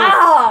course,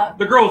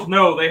 the girls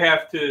know they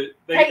have to.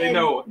 They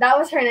know. That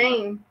was her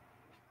name.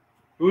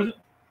 Who is it?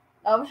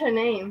 That was her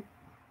name.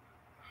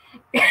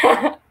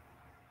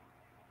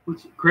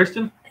 What's it?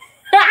 Kristen?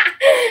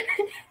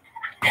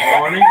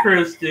 Morning,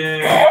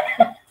 Kristen.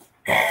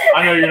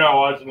 I know you're not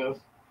watching this.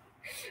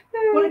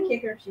 What a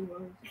kicker she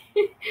was.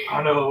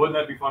 I know, wouldn't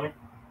that be funny?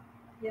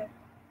 Yeah.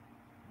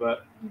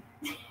 But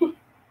all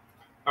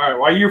right,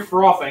 while you're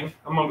frothing,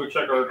 I'm gonna go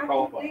check our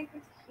cauliflower.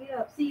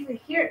 Yeah, see you can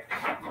hear it.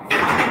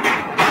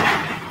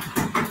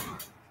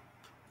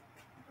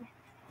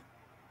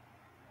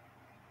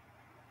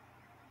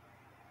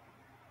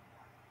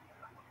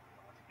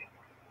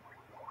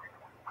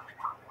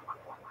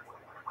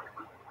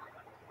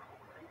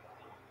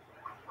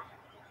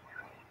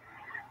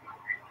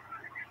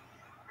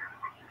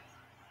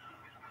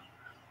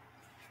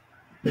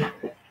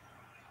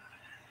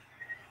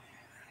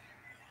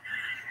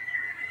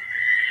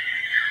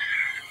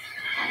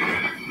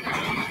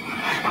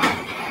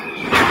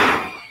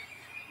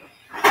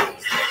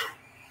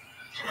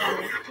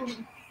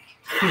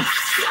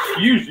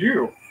 Use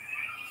you.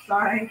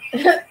 Sorry.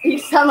 You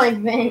sound like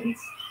Vince.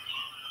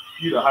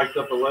 You'd have hiked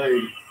up a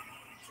leg.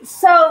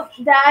 So, That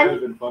would Dad,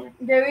 have been funny.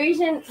 the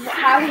reason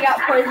how he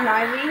got poison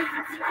ivy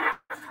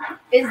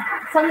is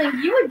something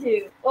you would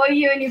do, or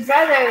you and your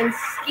brother and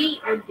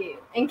Skeet would do,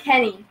 and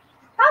Kenny.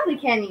 Probably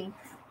Kenny.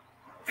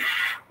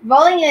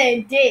 Rolling in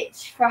a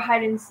ditch for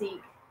hide and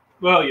seek.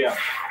 Well, yeah.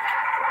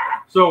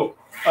 So,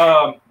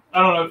 I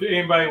don't know if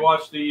anybody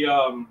watched the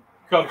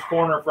Cubs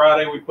Corner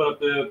Friday. We put up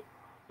the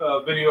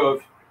video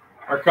of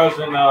our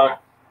cousin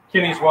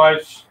Kenny's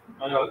wife's.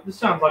 I know this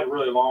sounds like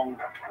really long,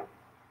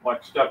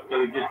 like stuff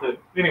to get to.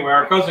 Anyway,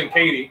 our cousin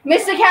Katie.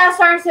 Mr.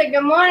 Calistar said,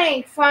 "Good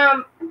morning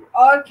from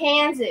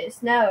Arkansas."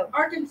 No.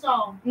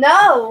 Arkansas.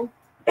 No.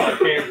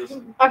 Kansas.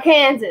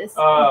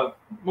 Arkansas.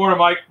 Morning,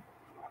 Mike.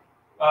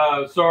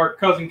 So our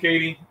cousin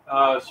Katie,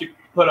 she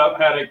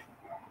had a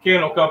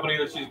candle company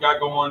that she's got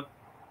going.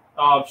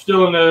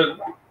 Still in the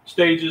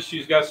stages.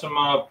 She's got some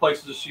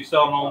places that she's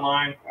selling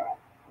online.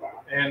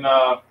 And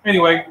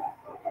anyway,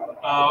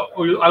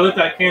 I lit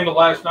that candle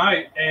last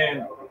night,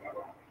 and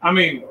I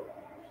mean,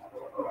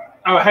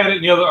 I had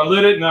it I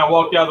lit it, and I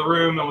walked out of the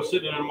room and was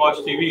sitting in and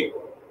watched TV.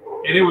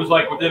 And it was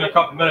like within a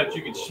couple minutes,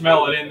 you could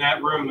smell it in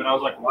that room, and I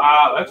was like,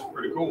 wow, that's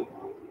pretty cool.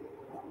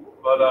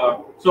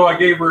 But so I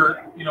gave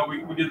her, you know, we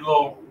did a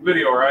little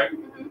video, right?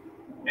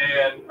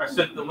 And I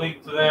sent the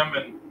link to them,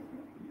 and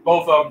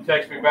both of them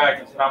texted me back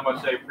and said how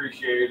much they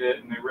appreciated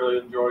it, and they really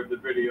enjoyed the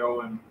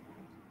video. And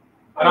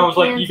I was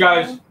like, you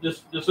guys,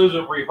 this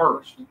isn't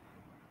rehearsed.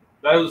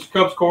 Those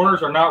Cubs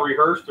Corners are not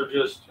rehearsed. They're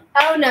just.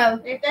 Oh, no.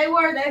 If they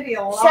were, they'd be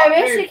a lot. So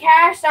Mr.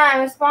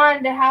 Cashstein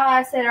responded to how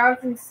I said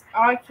Arkansas,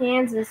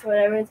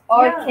 whatever. It's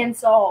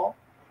Arkansas.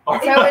 So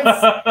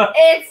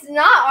it's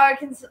not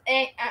Arkansas,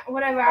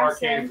 whatever I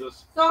said.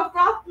 Arkansas. So I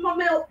frothed my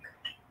milk.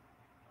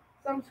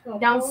 So I'm just gonna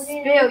Don't pour it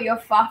in. spill your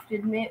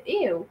frosted milk.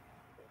 Ew.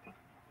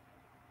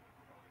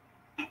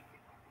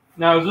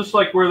 Now, is this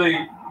like where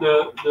the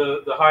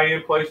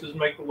high-end places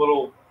make the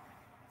little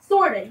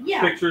Sorta,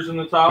 yeah. pictures in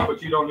the top,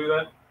 but you don't do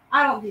that?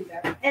 I don't do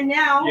that. And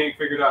now You ain't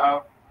figured out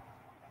how?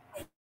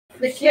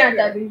 the It's not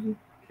that sugar. bougie.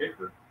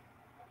 Kicker.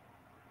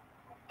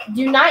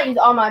 Do not use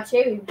all my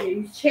cherry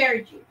juice.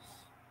 Cherry juice.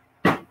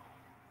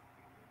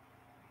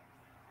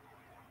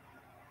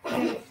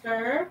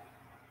 Stir.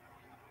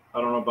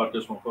 I don't know about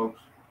this one, folks.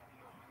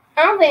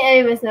 I don't think any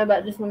of us know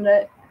about this one,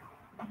 but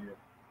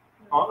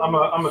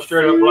I'm a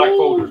straight up Black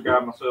Folgers guy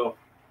myself.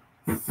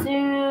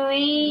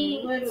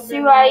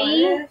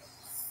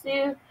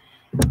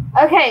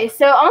 Okay,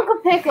 so Uncle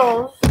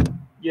Pickles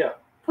Yeah.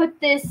 put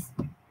this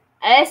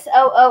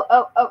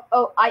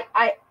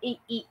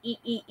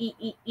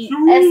SOOOOOIIEEEEEE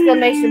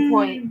exclamation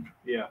point.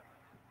 Yeah.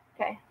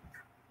 Okay.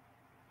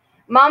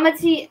 Mama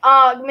T,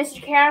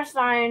 Mr.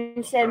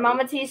 Karstein said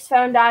Mama T's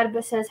phone died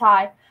but says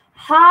hi.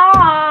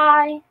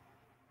 Hi.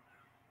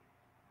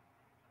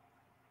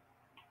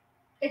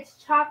 It's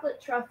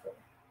chocolate truffle.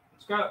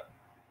 It's got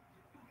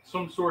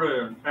some sort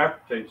of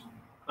aftertaste,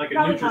 like a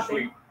Probably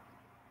NutraSweet.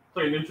 It's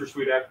like a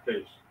NutraSweet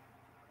aftertaste.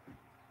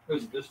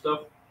 Is it this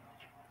stuff?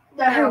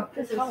 No,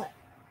 This this is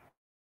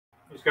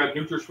It's got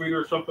NutraSweet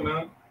or something in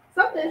it.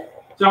 something.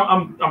 So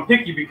I'm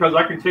picky because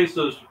I can taste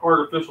those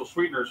artificial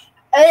sweeteners.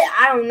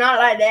 I do not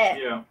like that.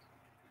 Yeah.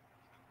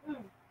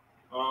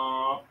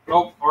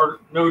 Nope, or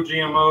no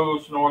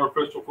GMOs, no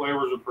artificial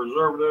flavors or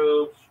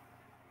preservatives.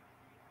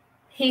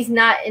 He's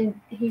not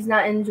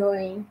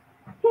enjoying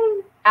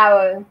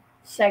our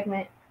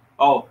segment.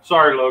 Oh,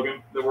 sorry,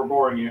 Logan, that we're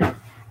boring you.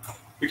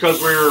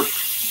 Because we're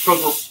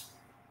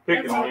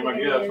picking on him, I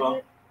guess, huh?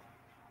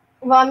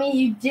 Well, I mean,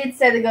 you did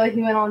say the girl he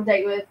went on a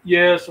date with.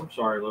 Yes, I'm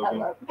sorry,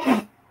 Logan.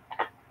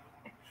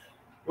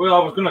 Well, I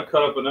was going to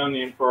cut up an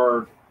onion for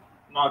our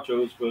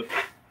nachos, but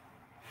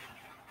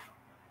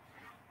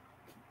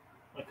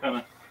I kind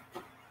of...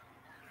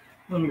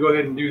 Let me go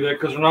ahead and do that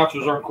because our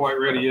nachos aren't quite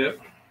ready yet.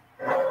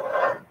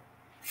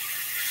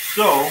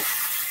 So,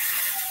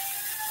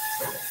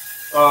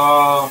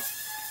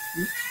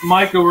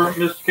 Mike over at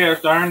Mr.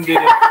 Cast Iron did it.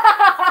 I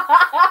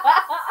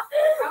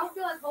don't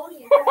feel like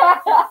holding it.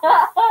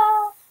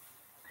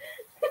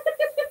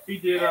 He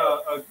did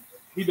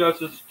he does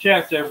his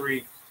chats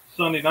every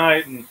Sunday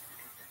night, and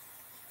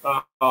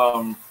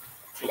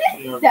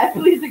you know,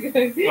 Definitely is a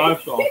good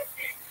live song.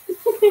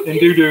 And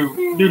due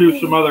to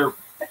some other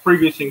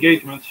previous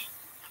engagements,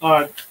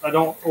 I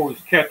don't always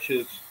catch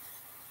his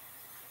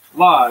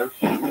lives,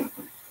 so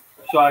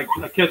I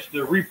catch the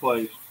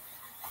replays.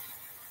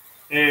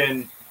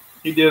 And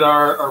he did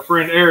our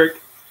friend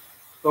Eric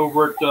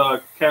over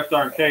at Cast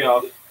Iron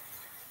Chaos.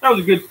 That was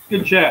a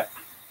good chat.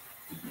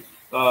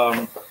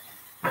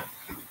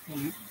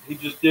 He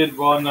just did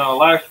one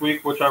last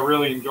week, which I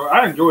really enjoy.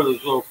 I enjoy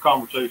those little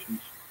conversations.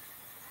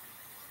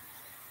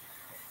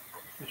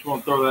 Just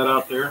want to throw that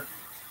out there.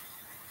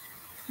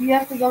 You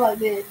have to go like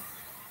this.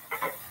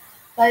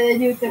 Like they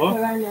do with the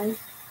coronas.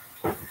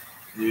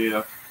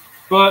 Yeah.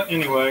 But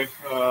anyway,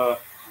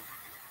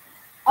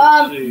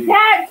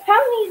 Dad,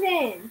 Tony's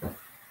in.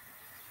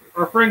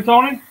 our friend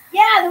Tony?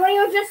 Yeah, the one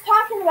you were just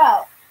talking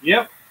about.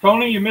 Yep.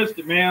 Tony, you missed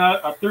it, man.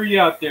 I threw you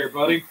out there,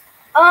 buddy.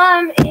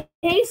 Hold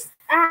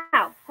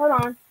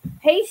on.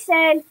 He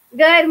said,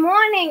 "Good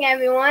morning,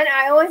 everyone.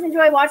 I always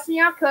enjoy watching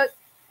y'all cook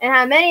and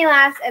have many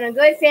laughs and a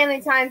good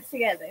family times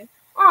together."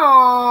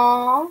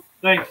 Aww.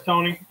 Thanks,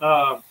 Tony.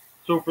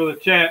 So for the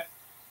chat,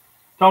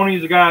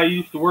 Tony's a guy I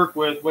used to work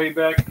with way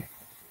back.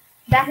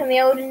 Back in the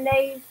olden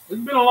days.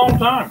 It's been a long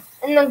time.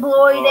 In the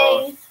glory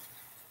days.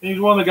 He's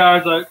one of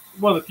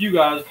the few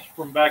guys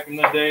from back in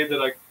the day that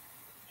I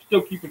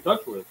still keep in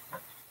touch with.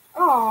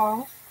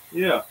 Aww.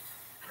 Yeah.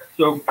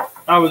 So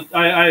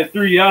I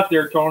threw you out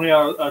there, Tony.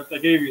 I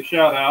gave you a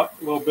shout out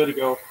a little bit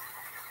ago.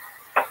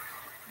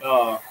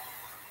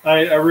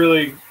 I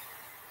really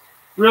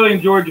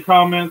enjoyed your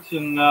comments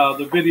and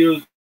the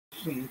videos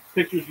and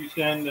pictures you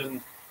send,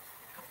 and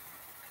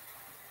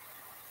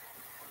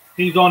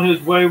he's on his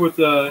way with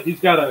he's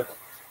got a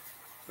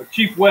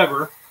Chief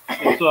Weber.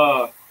 It's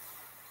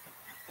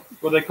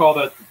what they call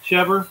that,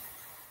 Chever.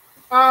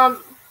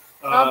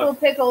 Uncle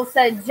Pickle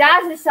said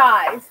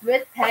jazzercise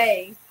with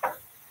pay.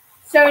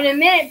 So in a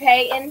minute,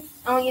 Peyton,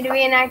 I want you to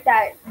reenact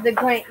the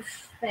Grinch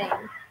thing.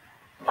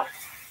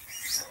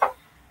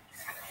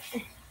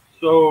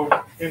 So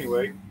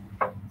anyway.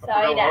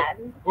 Sorry, Dad.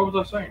 What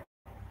was I saying?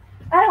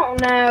 I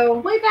don't know.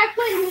 Way back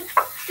when,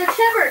 the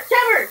Chever.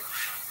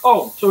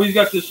 Oh, so he's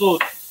got this little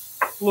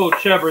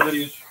Chever that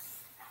he's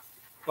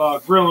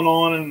grilling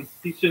on, and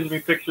he sends me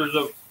pictures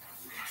of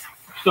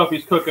stuff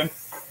he's cooking.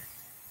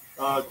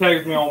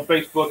 Tags me on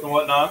Facebook and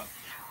whatnot.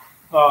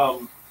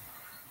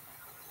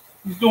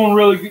 He's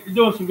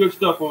doing some good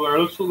stuff over there.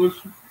 Looks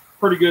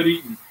pretty good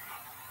eating.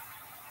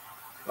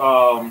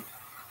 The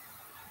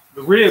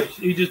ribs,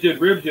 he just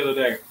did ribs the other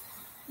day.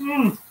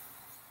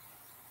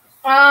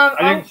 I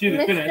didn't see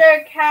the finish.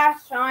 Mr.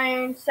 Cast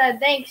Iron said,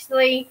 "Thanks,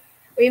 Lee.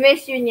 We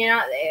missed you and you're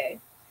not there."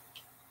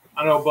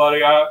 I know,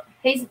 buddy.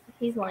 He's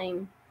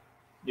lame.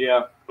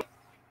 Yeah.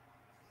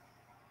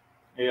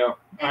 Yeah.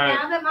 And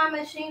now that my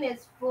machine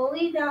is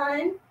fully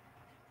done,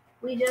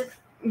 we just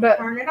But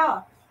turn it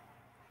off.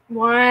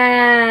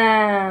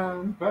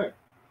 wow. Okay.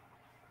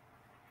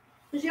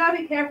 Because you gotta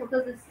be careful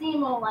because the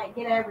steam will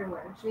get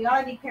everywhere. So you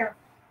gotta be careful.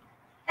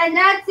 And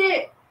that's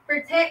it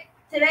for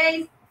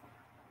today's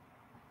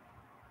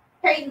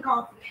Peyton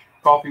Coffee.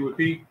 Coffee with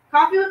P.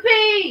 Coffee with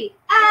P.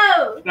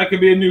 Oh! That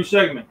could be a new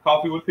segment.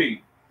 Coffee with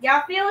P.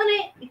 Y'all feeling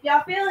it? If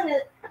y'all feeling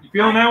it, You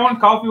feeling that one?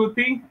 Coffee with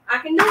P? I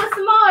can do it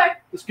some more.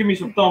 Let's give me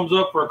some thumbs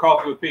up for a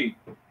coffee with P.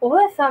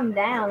 Or a thumb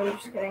down. I'm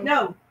just kidding.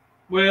 No.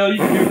 Well, you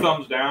can do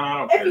thumbs down. I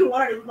don't If care. you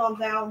want to thumbs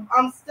down,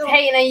 I'm still.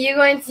 Peyton, are you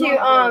going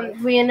to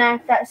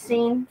reenact that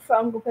scene for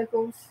Uncle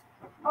Pickles?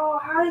 Oh,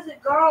 how does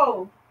it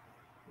go?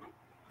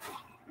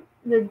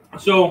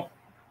 So,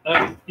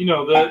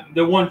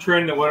 the one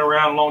trend that went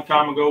around a long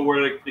time ago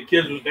where the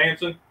kids was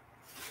dancing.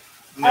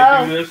 And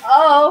they do this.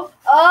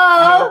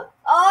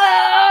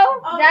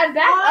 Dad,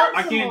 back up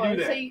I some can't more. do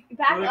that. So you What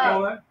back do they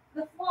call up. that?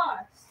 The floss.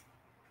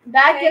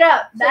 Back Okay, it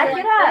up. so Back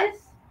like it up.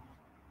 this.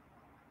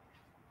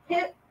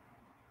 Hip.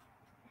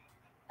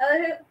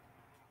 Other hip.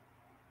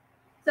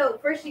 So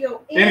first you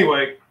go in,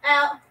 Anyway,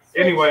 out,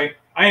 switch.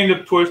 I ended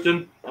up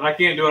twisting, and I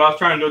can't do it. I was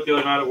trying to do it the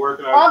other night at work,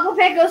 and Uncle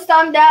Pickles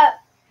thumbed up.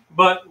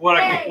 but what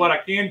Hey. I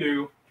can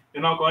do,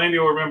 and Uncle Andy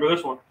will remember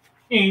this one.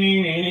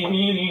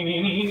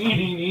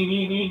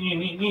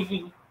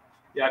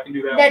 Yeah, I can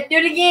do that. Do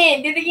it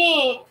again. Do it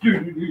again.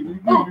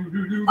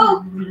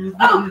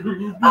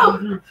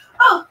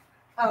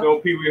 Go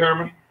Pee Wee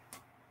Herman.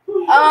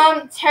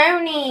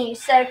 Tony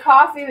said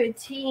coffee with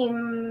tea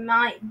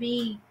might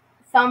be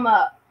thumb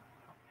up.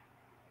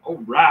 All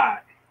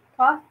right.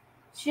 Coffee?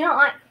 She don't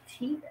like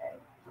tea though.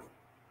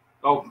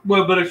 Oh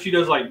well, but if she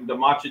does like the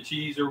matcha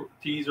teas or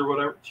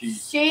whatever,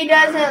 cheese. She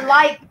doesn't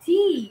like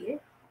tea.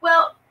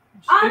 Well,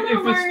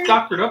 If it's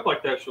doctored up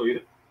like that, she'll eat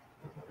it.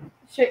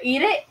 She'll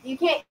eat it? You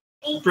can't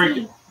eat Drink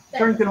tea. it.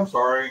 Drink it. I'm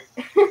sorry.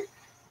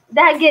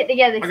 Dad, get it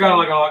together. I got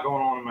like a lot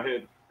going on in my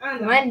head.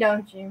 When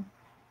don't you?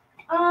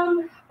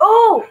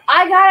 Oh,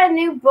 I got a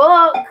new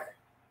book.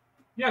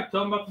 Yeah,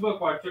 tell them about the book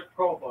while I check the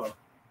cauliflower.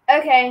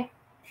 Okay.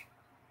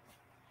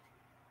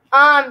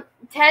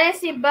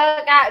 Tennessee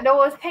Book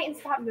Outdoors. Peyton,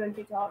 stop doing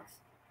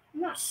TikToks.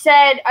 No.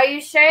 Said, are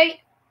you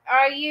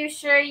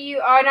sure you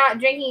are not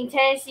drinking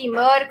Tennessee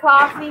Mud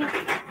coffee?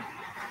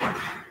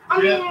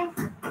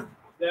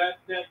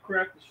 That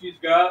crap that she's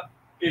got,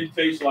 it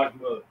tastes like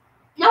mud.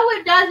 No,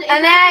 it doesn't.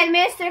 And then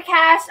Mr.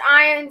 Cast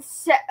Iron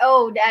said,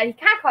 oh, Dad, he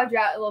kind of called you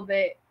out a little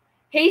bit.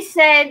 He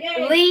said,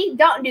 Yay. Lee,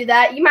 don't do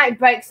that. You might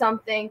break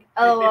something.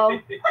 LOL.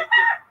 He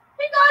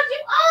called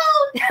you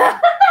old.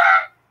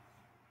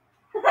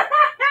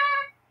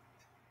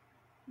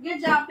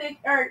 Good job,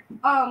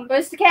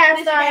 Mr.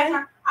 Cast Mr. Iron.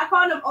 Gassner. I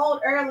called him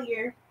old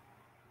earlier.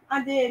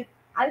 I did,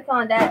 I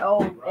call that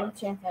old every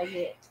chance I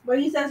get. but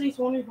he says he's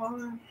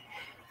 25.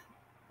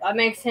 That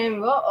makes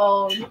him real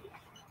old.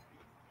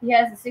 He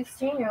has a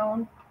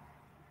 16-year-old.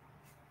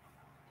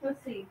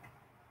 Let's see.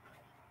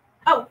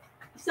 Oh,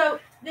 so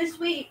this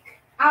week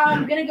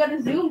I'm gonna go to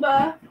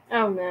Zumba.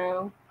 Oh,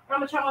 no. I'm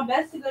gonna try my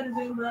best to go to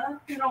Zumba.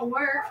 It don't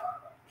work.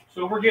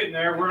 So we're getting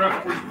there. We're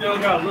still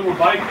got a little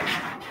bite.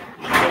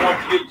 I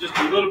want to get just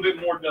a little bit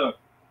more done.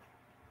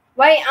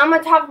 Wait, I'm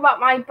going to talk about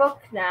my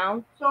book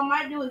now. So I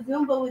might do a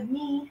Zumba with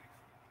me.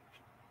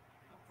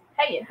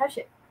 Hey, hush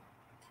it.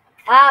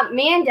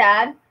 Me and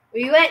Dad,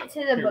 we went to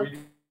the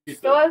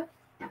bookstore.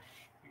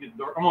 I'm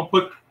gonna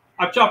put.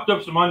 I chopped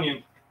up some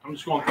onion. I'm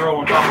just gonna throw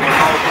on top of the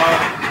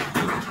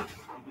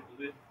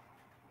cauliflower.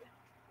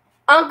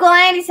 Uncle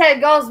Andy said,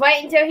 "Girls,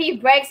 wait until he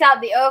breaks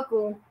out the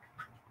okul."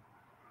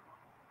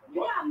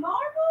 You got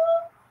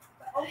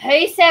marble?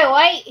 He said,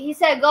 "Wait." He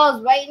said,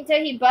 "Girls, wait until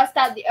he busts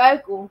out the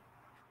okul."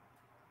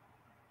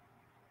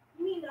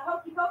 You mean the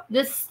hokey pokey?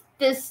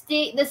 The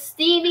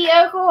Stevie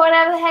Okul,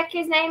 whatever the heck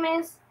his name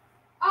is,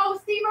 Oh,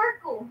 Steve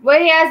Urkel. where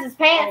he has his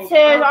pants to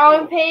his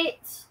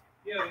armpits.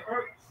 Yeah,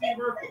 Steve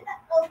Urkel.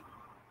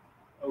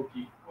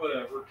 Okay,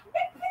 whatever.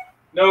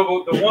 No,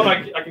 but the one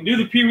I can do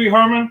the Pee Wee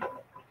Herman,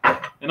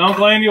 and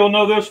Uncle Andy will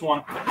know this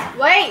one.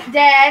 Wait,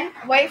 Dad.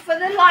 Wait for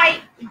the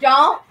light.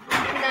 Don't.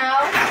 No.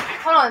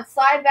 Hold on.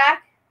 Slide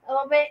back a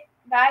little bit.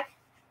 Back.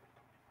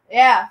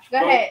 Yeah. Go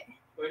ahead.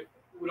 Wait,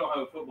 we don't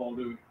have a football,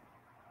 do we?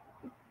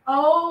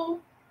 Oh.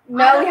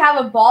 No, we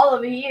have a ball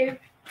over here.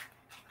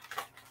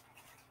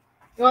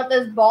 You want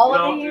this ball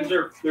over here?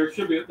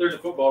 There's a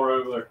football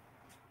right over there.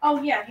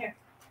 Oh yeah, here.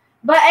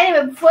 But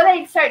anyway, before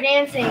they start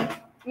dancing,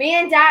 me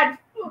and Dad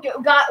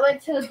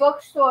went to the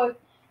bookstore,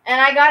 and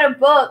I got a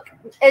book.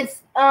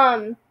 It's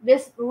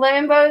this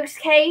Lemberg's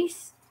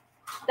case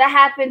that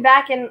happened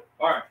back in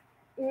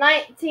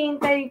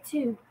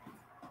 1932.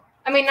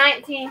 I mean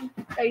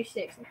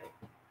 1936.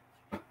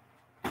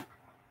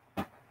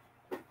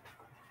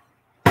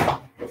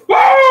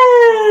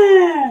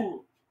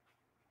 Woo!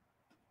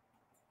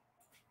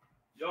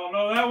 Y'all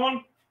know that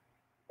one?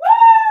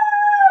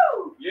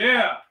 Woo!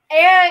 Yeah.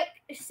 Eric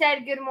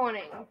said good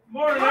morning.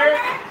 Morning,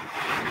 Eric.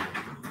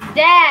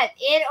 Dad,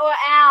 in or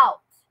out?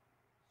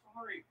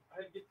 Sorry, I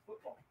had to get the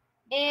football.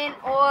 In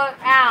or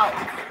out?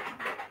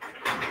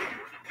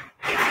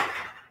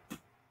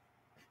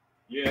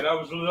 Yeah, that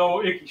was a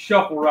little icky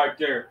shuffle right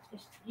there.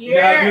 You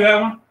know how to do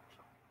that one?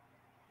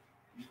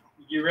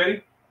 You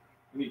ready?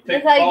 You need to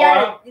take the ball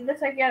out. It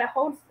looks like you gotta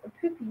hold a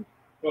poopy.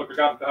 Look, I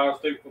got the Ohio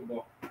State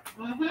football.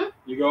 Mm-hmm.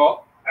 You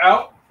go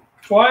out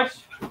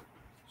twice,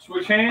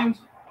 switch hands,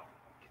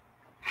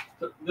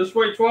 this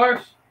way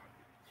twice,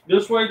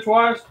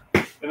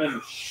 and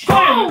then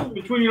slam it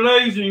between your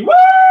legs and you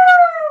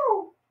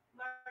woo!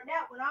 Learned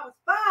that when I was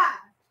 5.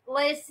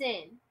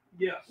 Listen,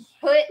 Yes.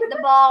 put the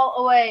ball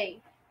away.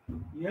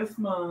 Yes,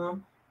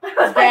 Mom.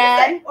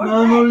 Dad?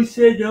 Mom always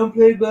said don't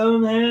play ball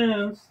in the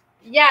house.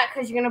 Yeah,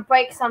 because you're gonna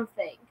break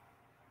something.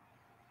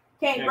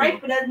 Can't break,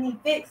 but doesn't need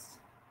fixed.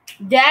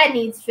 Dad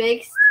needs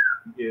fixed.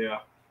 Yeah,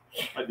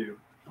 I do.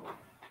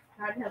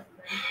 I'd help him.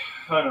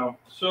 I know.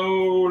 So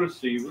let's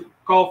see.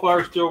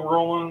 Cauliflower's still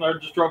rolling. I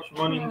just dropped some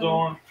onions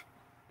on.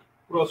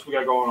 What else we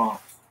got going on?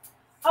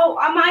 Oh,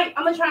 I'm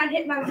gonna try and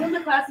hit my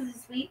Zumba classes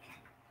this week.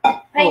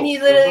 Hey,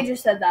 you literally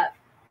just said that.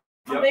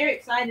 I'm Yep. very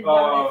excited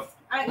about it.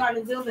 I ain't gone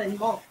to Zumba in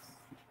months.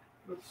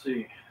 Let's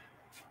see.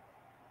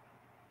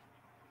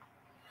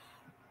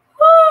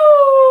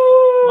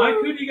 Woo! Mike,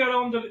 who do you got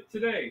on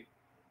today?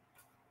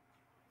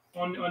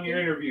 On your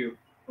interview?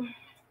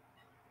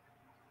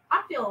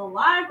 I feel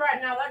alive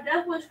right now. That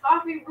Death Wish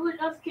coffee really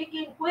does kick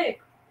in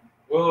quick.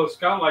 Well, it's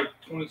got like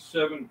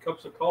 27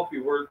 cups of coffee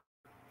worth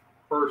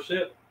per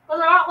sip. Well,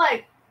 they're not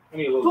like I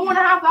need a little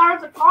 2.5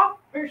 hours of coffee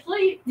or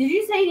sleep. Did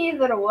you say you need a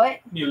little what?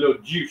 Need a little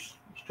juice.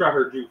 Let's try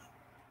her juice.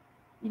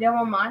 You don't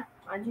want mine?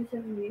 My juice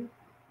from you.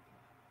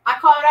 I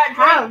call that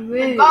How drink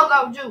rude. the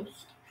go-go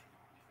juice.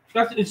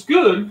 It's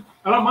good.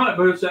 I don't mind it,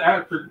 but it's the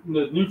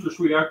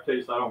NutraSweet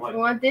aftertaste I don't like. You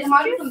want this It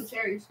might be juice? some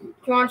cherries. Do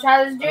you want to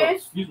try this Oh,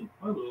 juice? excuse me.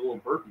 That was a little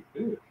burpy.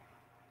 Good.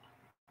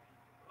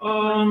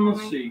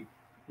 Let's see.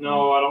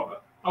 No, I don't.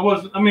 I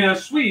wasn't. I mean,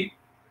 it's sweet,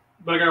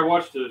 but I gotta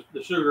watch the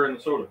sugar in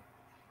the soda.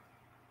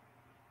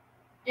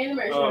 And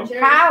the Oh.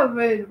 cherries. How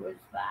rude was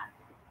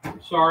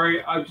that?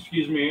 Sorry.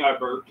 Excuse me. I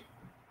burped.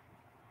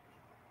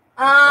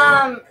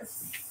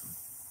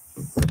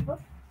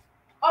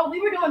 Oh,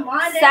 we were doing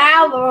line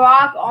Sal dances. the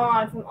Rock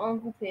on from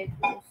Uncle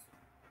Pickles.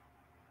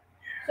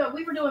 So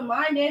we were doing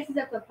line dances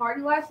at the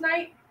party last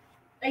night,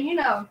 and you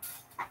know.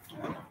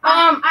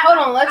 Hold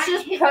on. Let's I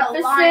just hit the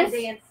preface line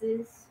this.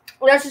 dances.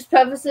 Let's just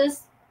preface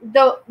this.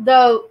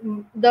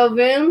 The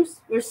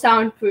rooms were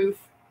soundproof.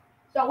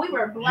 So we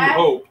were You blasting.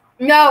 hope.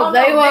 No, Oh,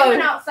 they no, were.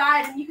 went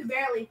outside and you could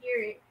barely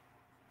hear it.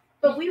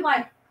 But we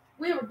were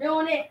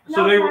doing it. and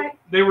So I they was were like,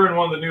 they were in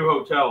one of the new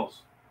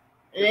hotels.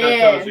 If that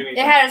Yeah, tells you they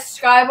anything. had a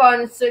sky bar on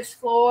the 6th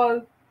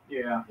floor.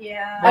 Yeah.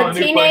 yeah. One A of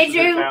the new places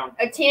in teenager, town.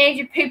 a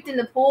teenager pooped in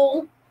the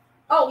pool.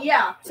 Oh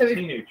yeah. So we,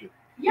 Teenager.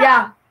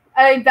 yeah,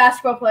 a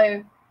basketball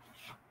player.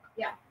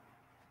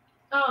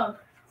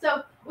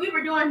 So we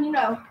were doing, you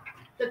know,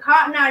 the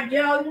Cotton Eye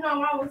Joe. You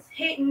know, I was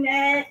hitting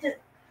that.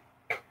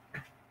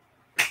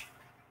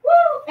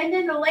 Woo! And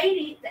then the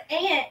lady, the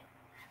aunt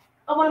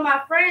of one of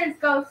my friends,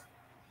 goes,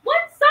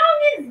 "What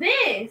song is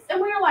this?"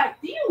 And we were like,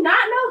 "Do you not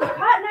know the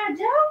Cotton Eye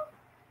Joe?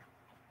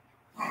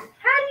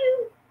 How do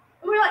you?"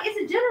 And we were like,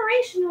 "It's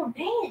a generational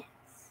dance."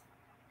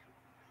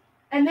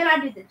 And then I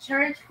did the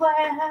church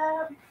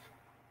clap.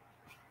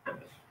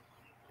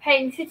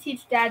 Hey, you should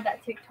teach Dad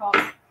that TikTok.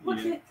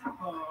 What's Yeah. it?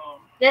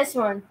 This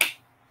one.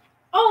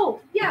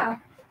 Oh yeah,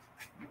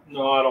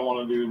 No, I don't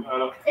want to do. I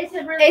don't. it's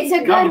a really. It's a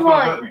easy That good was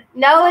gonna hurt one. me.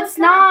 No, it's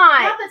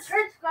not. Not the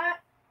church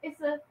clap.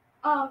 It's a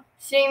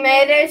She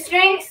made her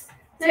drinks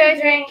to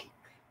drink.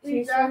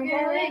 we drunk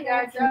and we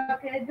got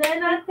drunk and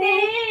then I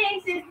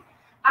think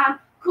I'm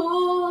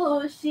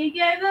cool. She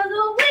gave us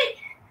a wink.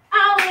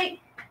 I wink.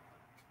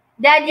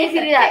 Dad, you It's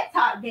can a do that.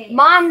 TikTok dance.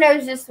 Mom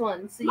knows this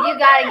one, so you Mom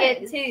gotta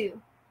get does.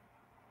 two.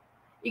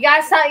 You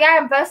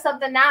gotta bust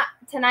something out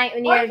tonight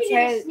when you Or go can to you do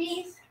the church.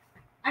 sneeze?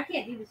 I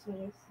can't do the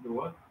sneeze. The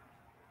what?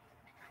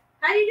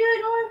 How do you do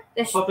it, Norm?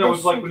 I thought that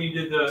was like when you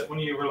did when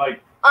you were like.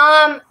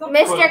 Mr. put,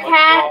 like,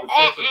 Cat, all the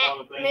faces on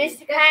the thing.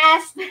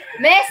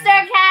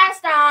 Mr.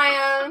 Cast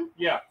Iron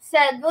Yeah.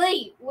 said,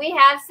 "Lee, we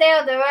have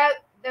sailed the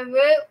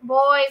root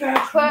boy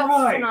That's crooks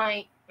right.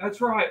 tonight." That's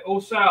right. Oh,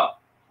 Sal.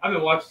 I've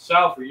been watching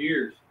Sal for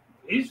years.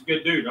 He's a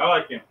good dude. I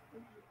like him.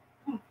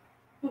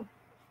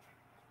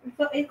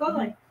 So it goes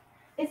like,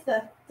 it's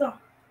the.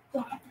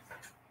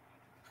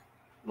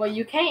 Well,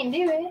 you can't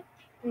do it.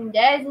 And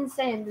Dad's in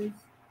Sanders.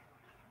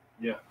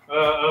 Yeah.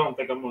 I don't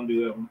think I'm gonna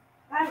do that one.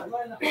 I haven't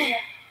learned that yet.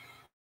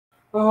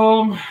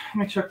 Let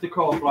me check the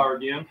cauliflower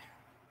again.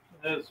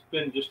 It's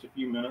been just a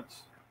few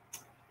minutes.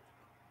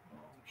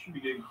 Should be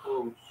getting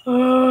close.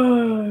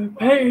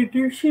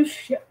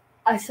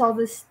 I saw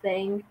this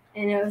thing,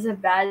 and it was a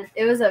Peyton.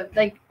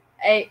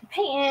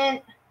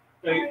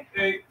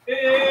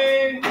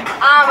 Hey.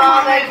 I'm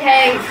on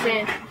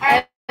vacation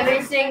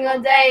every single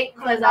day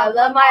because I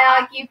love my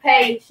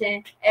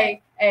occupation.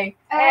 Hey.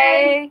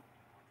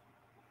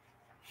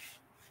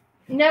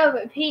 No,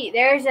 but Pete,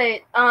 there's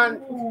a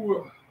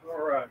Ooh.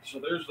 All right. So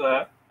there's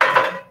that.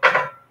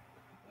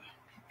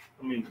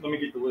 Let me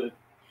get the lid.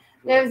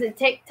 there was a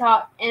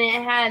TikTok, and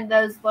it had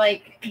those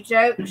like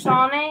jokes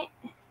on it.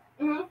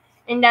 Mhm.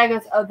 And Dad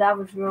goes, "Oh, that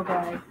was real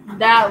bad.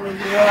 That was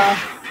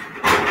rough."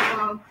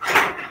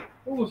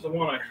 What was the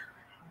one I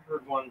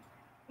heard one?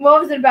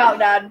 What was it about,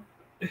 Dad?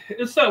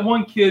 It's that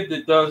one kid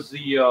that does the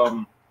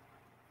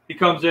he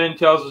comes in,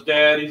 tells his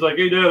dad, he's like,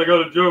 "Hey Dad, I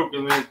got a joke,"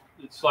 and then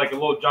it's like a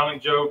little Johnny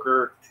joke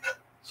or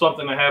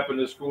something that happened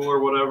at school or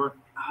whatever.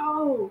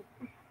 Oh.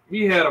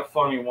 He had a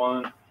funny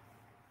one.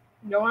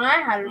 The one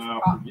I had was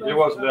It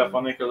wasn't that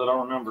funny because I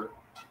don't remember it.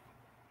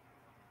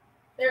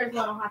 There's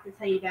one I'll have to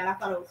tell you that. I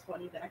thought it was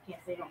funny, but I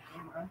can't say it on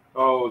camera.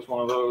 Oh, it's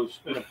one of those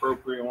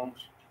inappropriate ones.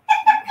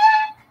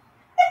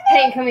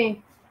 Hey, come here.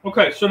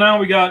 Okay, so now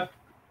we got.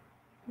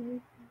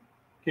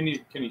 Can you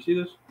see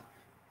this?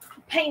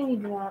 Pay me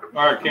that. All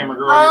right, camera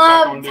girl. You're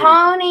back on duty.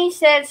 Tony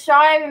said,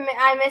 "Sorry,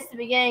 I missed the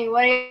beginning.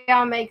 What are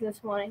y'all making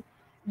this morning?"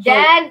 So-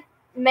 Dad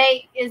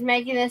is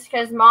making this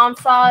because Mom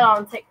saw it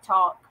on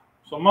TikTok.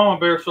 So Mama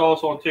Bear saw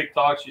us on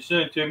TikTok. She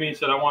sent it to me and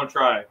said, "I want to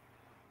try it."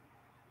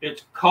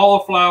 It's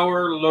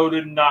cauliflower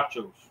loaded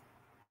nachos.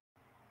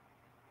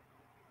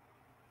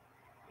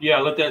 Yeah,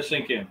 let that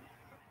sink in.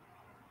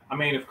 I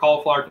mean, if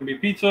cauliflower can be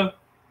pizza,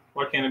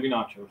 why can't it be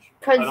nachos?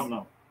 I don't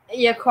know.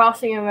 You're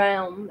crossing a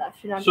realm that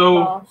should not be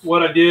So crossed.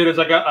 what I did is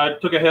I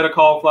took a head of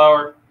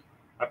cauliflower,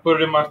 I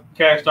put it in my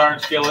cast iron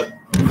skillet,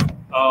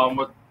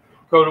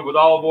 coated with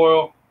olive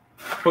oil,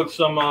 put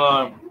some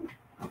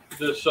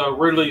this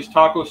Ridley's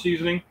taco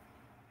seasoning,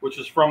 which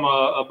is from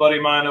a buddy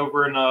of mine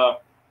over in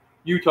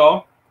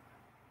Utah.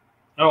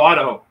 No,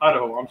 Idaho.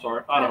 I'm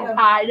sorry, Idaho.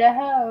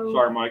 Idaho.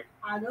 Sorry, Mike.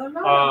 I don't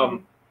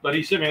know. But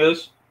he sent me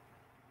this.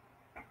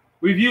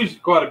 We've used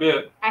it quite a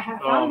bit. I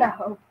have found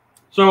Idaho.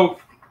 So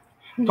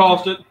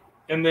tossed it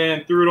and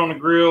then threw it on the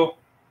grill.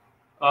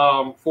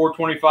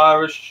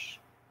 425-ish,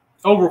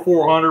 over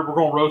 400. We're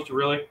gonna roast it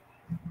really.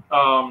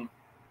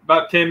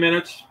 About 10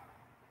 minutes.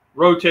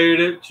 Rotated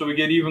it so we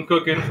get even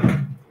cooking,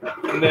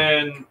 and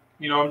then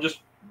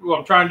what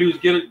I'm trying to do is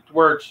get it to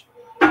where it's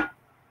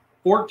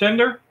fork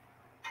tender,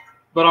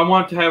 but I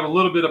want it to have a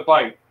little bit of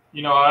bite.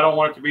 I don't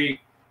want it to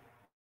be,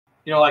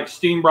 like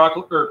steamed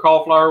broccoli or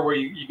cauliflower where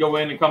you go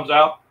in and comes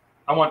out.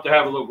 I want it to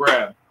have a little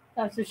grab.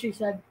 That's what she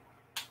said.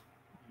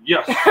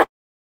 Yes.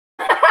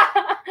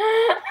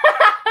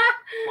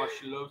 What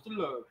she loves to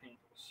love.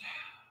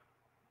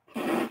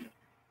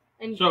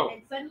 And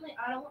suddenly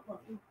I don't want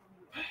one.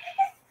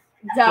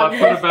 Dad, So I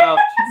put about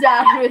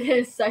Dad with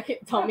his second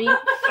tummy.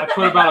 I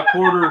put about a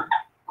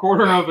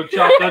quarter of a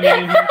chopped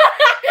onion in here.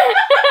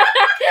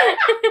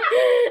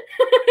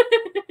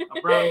 I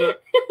browned up,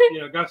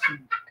 got some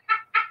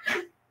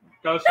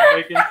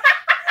bacon.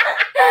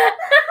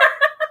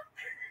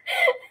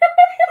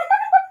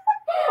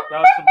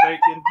 Got some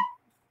bacon.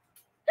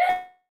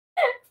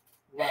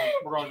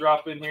 We're gonna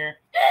drop in here.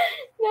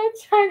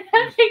 That's trying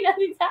to think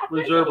nothing's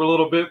happening. Reserve a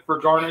little bit for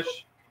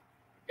garnish.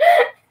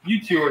 You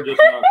two are just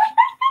nuts.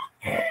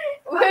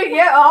 We're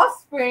your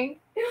offspring.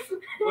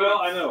 Well,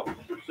 I know.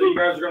 So you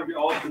guys are gonna be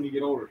awesome when you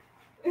get older.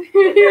 I'm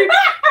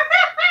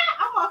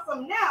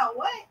awesome now.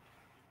 What?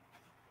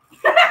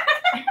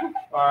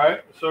 All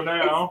right. So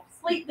now It's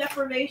sleep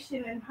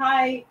deprivation and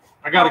height.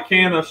 I got a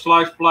can of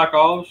sliced black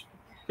olives.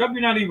 Hope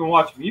you're not even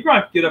watching me. You're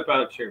gonna have to get up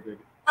out of the chair, baby.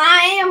 I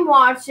am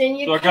watching.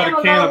 You So I got a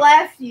can't can go of-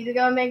 left you to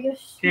go make a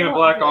Can of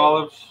black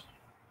olives.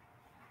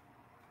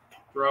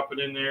 Drop it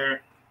in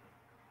there.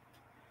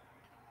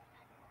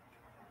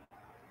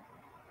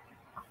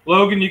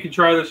 Logan, you can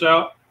try this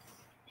out.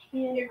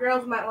 Yeah. Your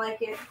girls might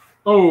like it.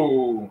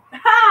 Oh,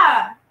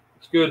 Ha!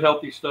 it's good,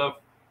 healthy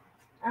stuff.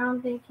 I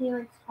don't think he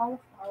likes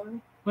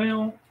cauliflower.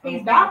 Well,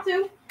 He's about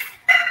to.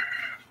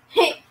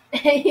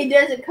 He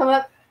doesn't come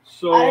up out of his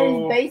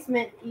so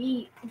basement to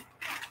eat.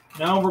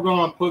 now we're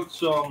gonna put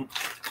some.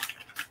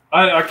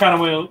 I kind of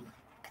went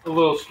a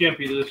little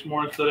skimpy this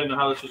morning, so I didn't know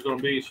how this was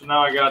gonna be. So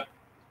now I got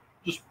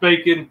just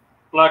bacon,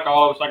 black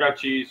olives. I got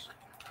cheese.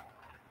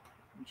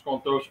 I'm just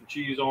gonna throw some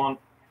cheese on.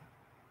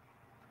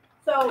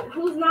 So,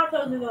 whose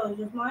nachos are those?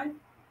 Just mine?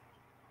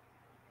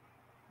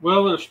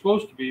 Well, they're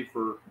supposed to be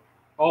for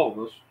all of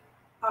us.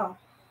 Oh.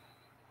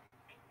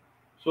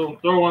 So I'm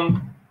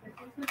throwing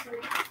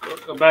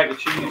a bag of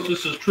cheese.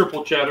 This is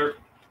triple cheddar.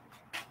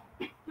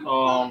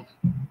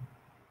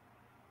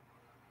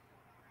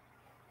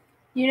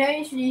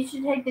 You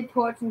should take the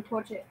torch and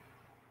torch it.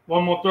 Well,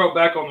 I'm gonna throw it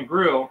back on the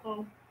grill,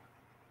 Oh.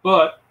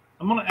 but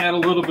I'm gonna add a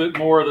little bit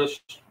more of this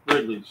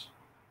Ridley's,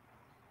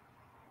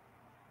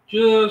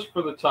 just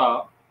for the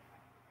top.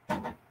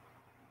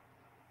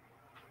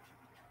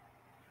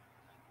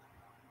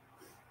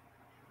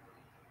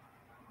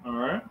 All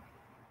right.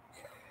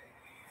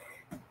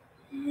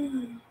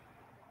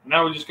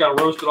 Now we just gotta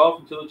roast it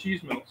off until the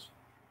cheese melts.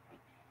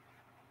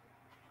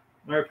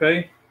 Mary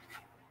Pay,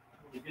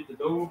 we get the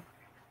dough.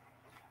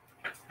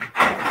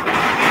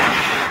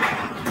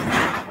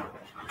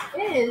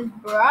 It is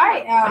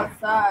bright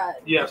outside.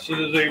 Yes, it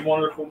is a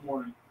wonderful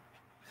morning.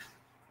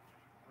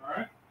 All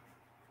right.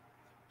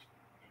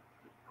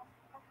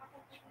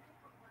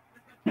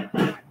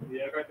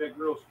 Yeah, I got that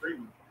girl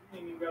screaming. You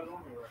ain't even got it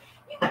on me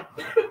right.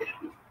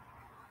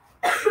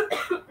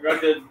 I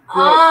got that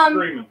girl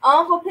screaming.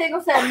 Uncle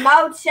Pickle said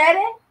mo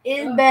cheddar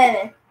is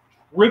better.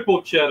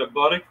 Ripple cheddar,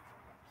 buddy.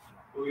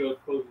 We gotta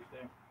close this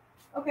down.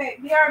 Okay,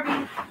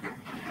 BRB.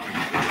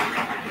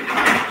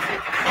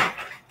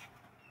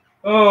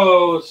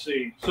 Oh, let's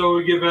see. So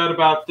we give that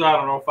about,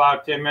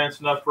 5-10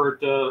 minutes, enough for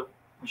the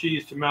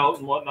cheese to melt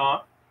and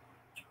whatnot.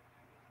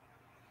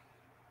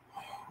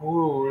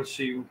 Oh, let's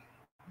see.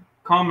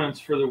 Comments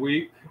for the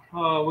week.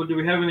 Do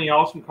we have any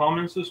awesome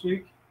comments this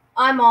week?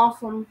 I'm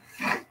awesome.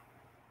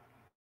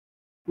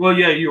 Well,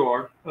 yeah, you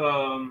are.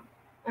 I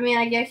mean,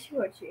 I guess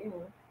you are too.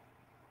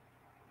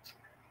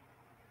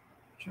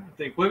 Trying to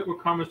think. What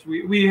comments do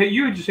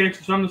you had just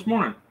answered some this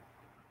morning?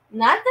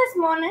 Not this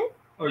morning.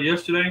 Oh,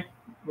 yesterday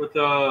with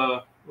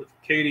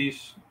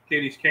Katie's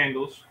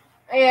candles.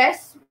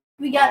 Yes,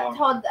 we got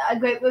told a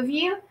great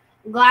review.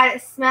 Glad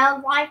it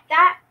smelled like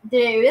that.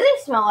 Did it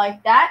really smell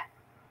like that?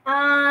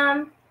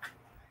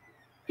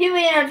 People,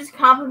 just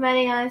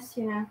complimenting us,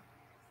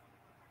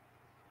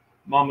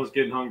 Mama's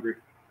getting hungry.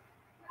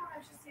 No, I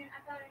was just saying,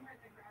 I thought I heard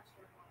the garage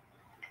door.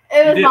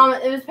 It was did. Mama.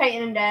 It was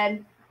Peyton and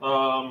Dad.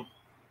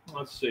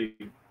 Let's see.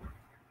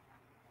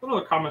 What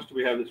other comments do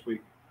we have this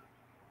week?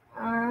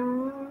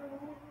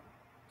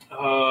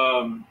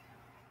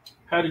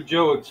 Patty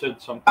Joe had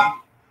said something.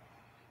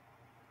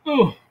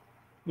 Oh,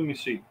 let me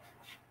see.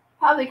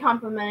 Probably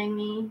complimenting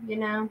me,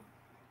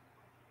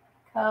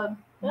 Cub.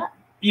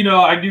 You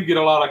know, I do get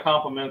a lot of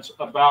compliments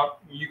about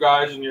you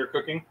guys and your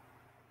cooking.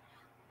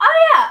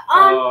 Oh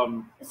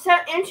yeah. So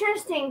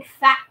interesting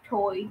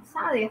factoid. It's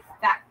not really a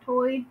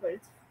factoid, but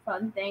it's a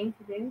fun thing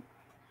to do.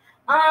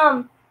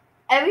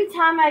 Every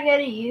time I go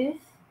to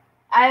youth,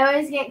 I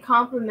always get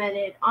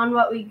complimented on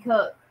what we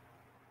cook,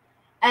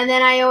 and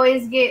then I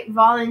always get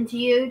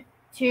volunteered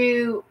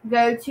to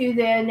go to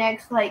the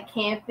next like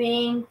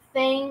camping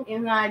thing,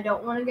 even though I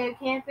don't want to go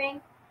camping.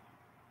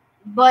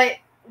 But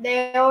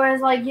they're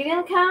always like, "You're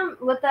gonna come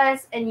with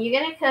us, and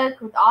you're gonna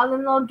cook with all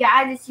them little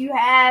gadgets you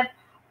have,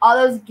 all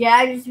those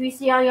gadgets we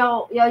see on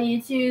your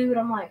YouTube." And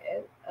I'm like,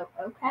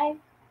 "Okay,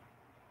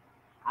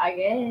 I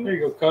guess." There you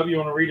go, Cub. You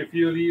want to read a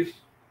few of these?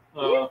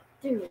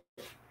 Dude,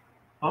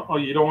 Oh,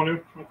 you don't want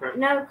to? Okay.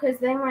 no, because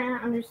they might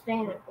not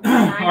understand it.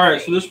 All right,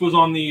 so this was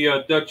on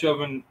the Dutch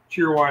oven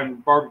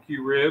cheerwine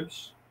barbecue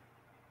ribs.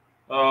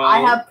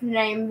 I helped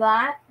name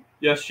that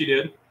Yes, she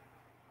did.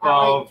 at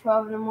like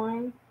 12 in the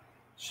morning.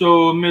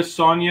 So Miss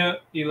Sonia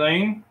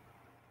Elaine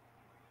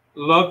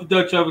loved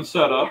the Dutch oven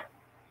setup,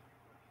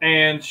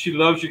 and she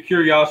loves your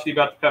curiosity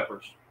about the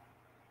peppers.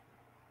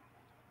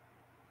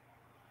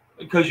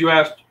 Because you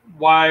asked,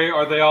 why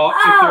are they all,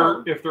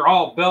 if they're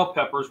all bell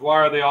peppers, why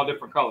are they all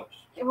different colors?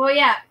 Well,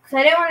 yeah, because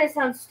I didn't want to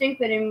sound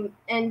stupid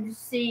and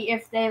see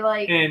if they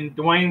like. And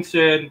Dwayne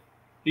said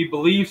he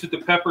believes that the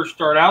peppers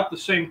start out the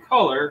same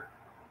color,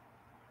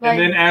 Like, and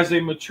then as they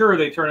mature,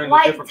 they turn into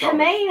like different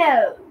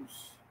tomatoes.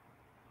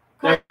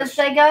 colors. Because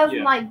they go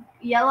from like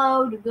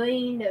yellow to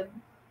green to.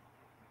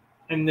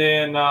 And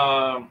then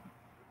my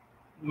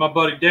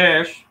buddy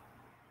Dash,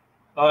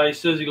 he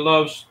says he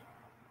loves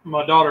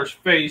my daughter's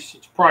face.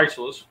 It's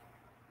priceless.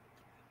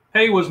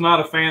 Hay was not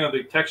a fan of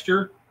the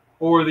texture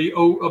or the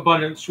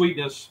abundant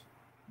sweetness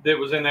that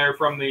was in there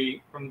from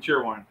the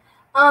cheerwine.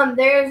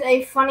 There's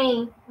a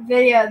funny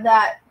video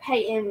that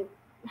Peyton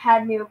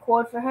had me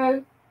record for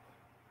her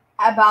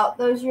about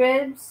those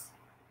ribs,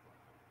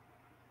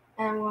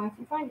 and I'm going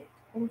to find it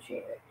and share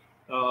it.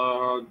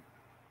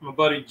 My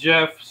buddy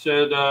Jeff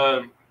said,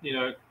 you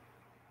know,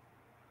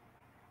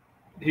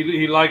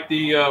 he liked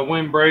the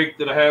windbreak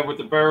that I had with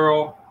the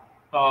barrel.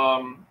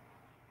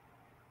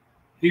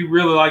 He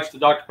really likes the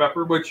Dr.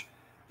 Pepper, which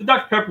the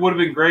Dr. Pepper would have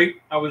been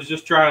great. I was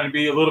just trying to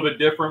be a little bit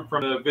different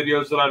from the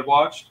videos that I'd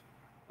watched.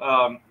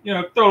 You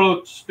know, throw a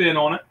little spin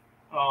on it.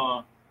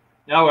 Now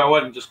I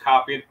wasn't just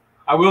copying.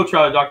 I will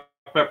try the Dr.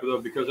 Pepper though,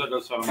 because that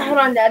does sound amazing. Hold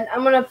on, Dad.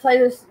 I'm gonna play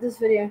this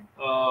video.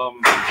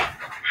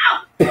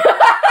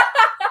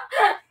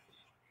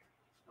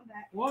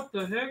 What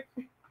the heck?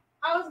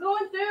 I was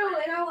going through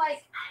and I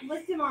like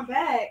lifted my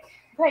back.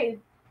 Peyton.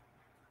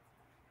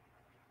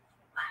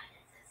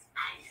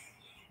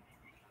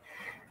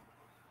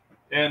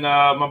 And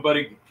my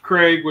buddy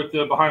Craig with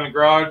the Behind the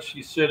Garage,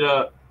 he said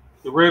the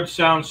ribs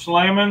sound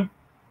slamming.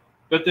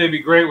 Bet they'd be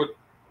great with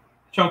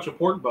chunks of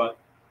pork butt.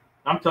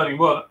 I'm telling you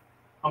what,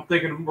 I'm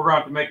thinking we're going to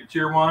have to make a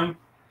cheerwine.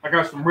 I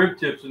got some rib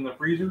tips in the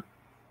freezer.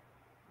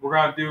 We're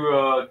going to do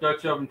a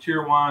Dutch oven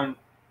cheerwine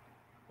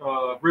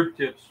rib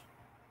tips.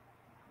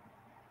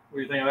 What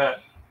do you think of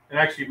that? And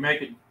actually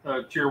make it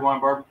cheerwine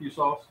barbecue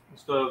sauce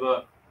instead of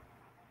the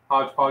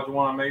hodgepodge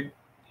one I made.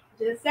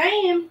 Just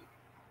saying.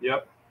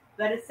 Yep.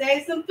 Better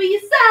say something for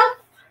yourself.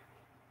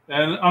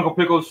 And Uncle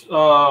Pickles,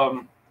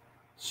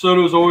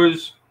 soda is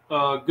always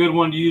a good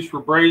one to use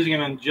for braising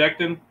and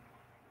injecting.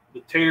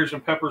 The taters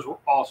and peppers were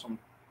awesome.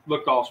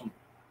 Looked awesome.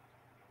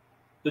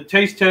 The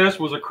taste test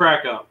was a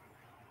crack up.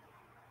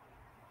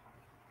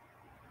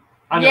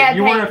 I know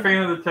you weren't a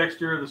fan of the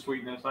texture or the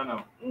sweetness. I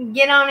know.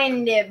 Get on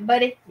in there,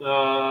 buddy.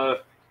 Oh,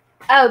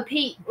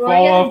 Pete, will fall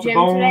I go off to the the gym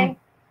bone. today?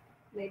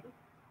 Maybe.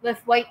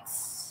 Lift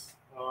weights.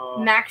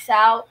 Max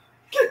out.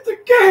 Get the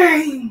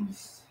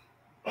games.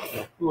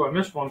 Ooh, I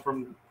missed one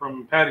from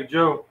Patty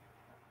Joe.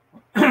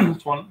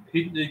 This one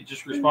he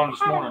just responded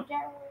this morning.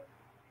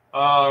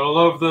 I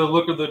love the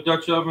look of the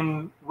Dutch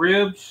oven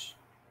ribs.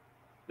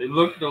 They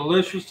look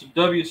delicious. The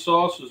W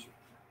sauce is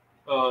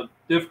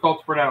difficult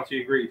to pronounce.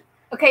 He agrees.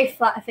 Okay,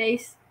 flat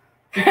face.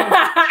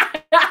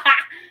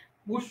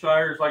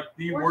 Worcestershire is like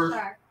the worst.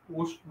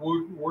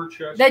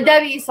 Worcestershire. The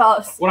W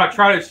sauce. When I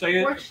try to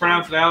say it,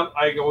 pronounce it out,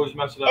 I always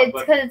mess it up. It's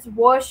because it's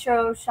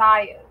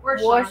Worcestershire.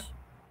 Worcestershire.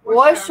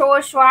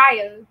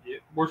 Worcestershire. Yeah,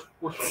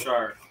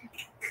 Worcestershire.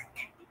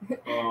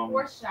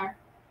 Worcestershire.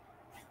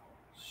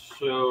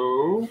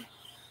 So,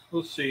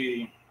 let's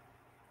see.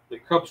 The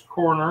Cubs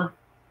Corner.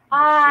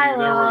 I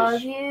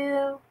love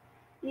you.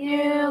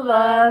 You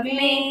love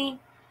me.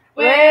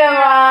 We're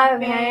a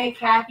big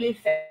happy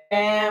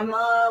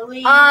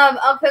family.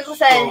 Uncle Pickle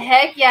said,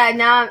 heck yeah,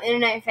 now I'm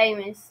internet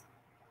famous.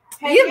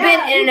 You've been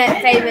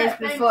internet famous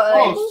before.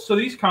 Oh, so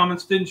these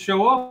comments didn't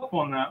show up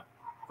on that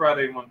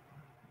Friday one.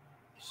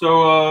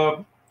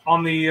 So,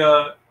 on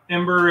the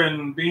Ember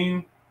and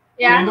Beam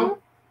Randall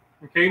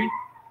and Katie.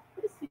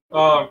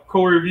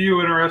 Cool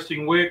review,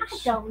 interesting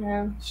wicks. I don't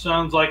know.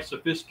 Sounds like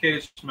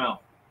sophisticated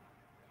smell.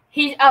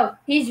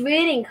 He's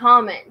reading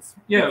comments.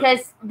 Yeah,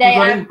 because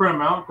I didn't print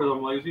them out because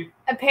I'm lazy.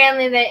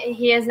 Apparently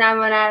he has now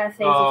run out of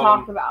things to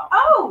talk about.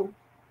 Oh,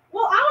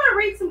 Well, I want to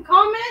read some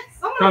comments.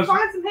 I'm going to Cousin-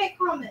 find some hate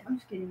comments. I'm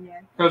just kidding, yeah.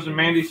 Cousin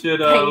Mandy said,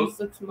 Katie's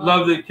looks small.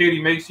 love that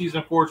Katie makes these.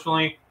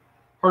 Unfortunately,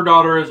 her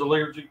daughter is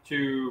allergic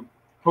to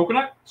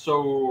coconut.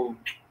 So,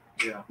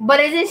 yeah. But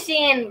isn't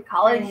she in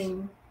college?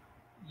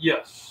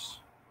 Yes.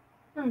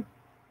 Hmm.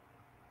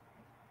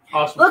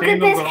 Awesome. Look at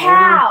Kingdom this gonna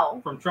cow.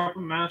 order from Trumpet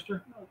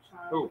Master. Oh,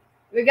 child. Oh.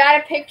 We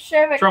got a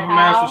picture of a Trumpet cow.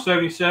 Master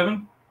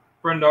 77,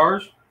 friend of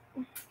ours.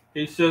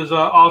 He says,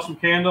 awesome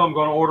candle. I'm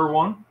going to order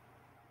one.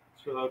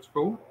 So that's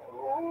cool.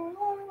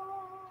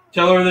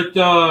 Tell her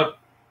that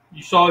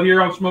you saw it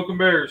here on Smoking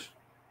Bears.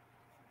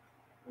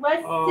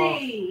 Let's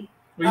see.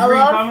 Will you I read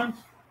love- comments?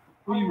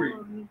 Will you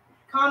read?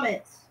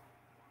 Comments.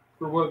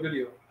 For what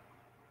video?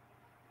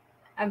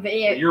 A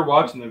video. You're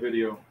watching the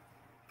video.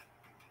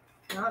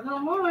 Not no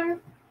more.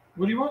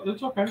 What do you want?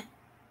 That's okay.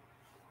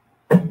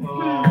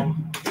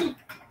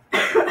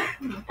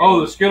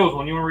 Oh, the Skittles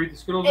one. You want to read the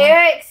Skittles one?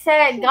 Eric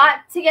said,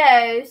 "Got to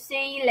go.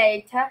 See you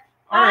later."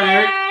 All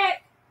right,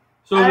 Eric.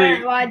 So I they,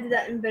 don't know why I did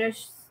that in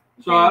British.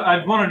 so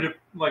I wanted to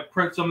like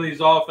print some of these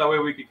off. That way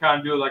we could kind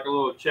of do like a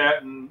little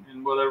chat and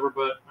whatever.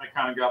 But I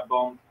kind of got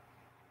bummed.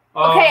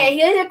 Okay,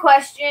 here's a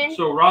question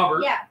So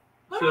Robert Yeah.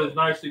 says,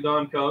 "Nicely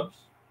done, Cubs."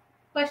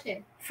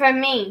 Question. from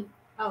me.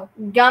 Oh.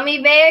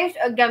 Gummy bears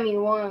or gummy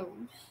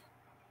worms?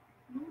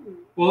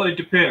 Well, it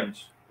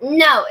depends.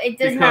 No, it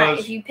does not. Because-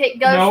 If you pick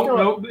ghost or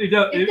No, it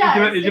does.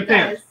 It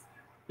depends.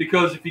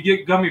 Because if you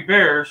get gummy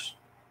bears,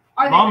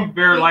 Mom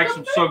Bear likes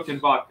them soaked in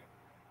vodka.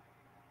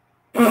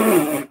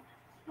 Don't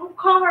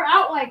call her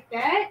out like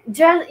that.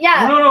 just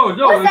yeah. No. What's It's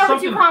that? What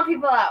something. you call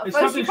people out? it's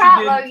First something you she call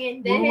did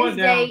Logan, then when we his went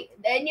down. date,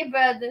 then your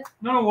brother.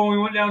 No. When we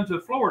went down to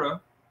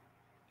Florida,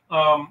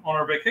 on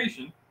our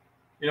vacation,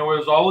 it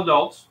was all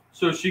adults.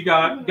 So she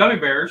got gummy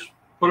bears,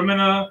 put them in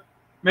a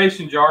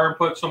mason jar, and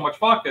put so much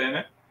vodka in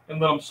it, and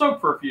let them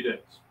soak for a few days.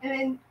 And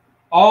then,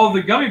 All of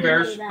the gummy Didn't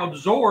bears do that.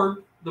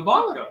 absorbed the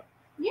vodka,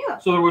 yeah.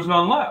 so there was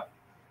none left.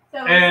 So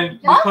And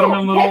just- you put them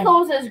in little.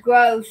 Pickles is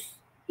gross.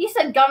 He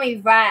said gummy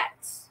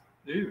rats.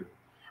 Dude.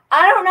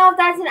 I don't know if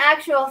that's an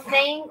actual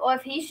thing or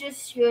if he's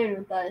just screwing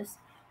with us.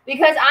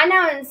 Because I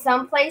know in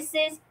some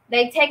places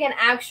they take an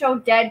actual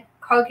dead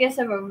carcass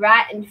of a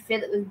rat and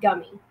fill it with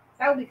gummy.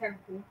 that would be kind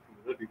of cool.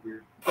 That'd be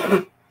weird.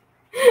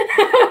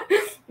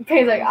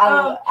 He's like,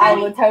 I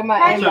will tell my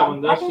Patty-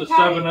 aunt. That's the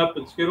Patty. 7-Up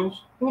and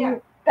Skittles. Yeah.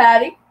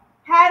 Patty.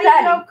 Patty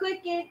Patty. Joe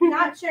Cooking.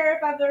 Not sure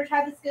if I've ever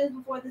tried the skills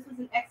before. This was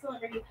an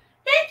excellent review.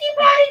 Thank you,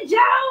 Patty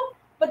Joe.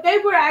 But they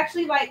were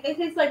actually they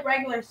taste like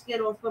regular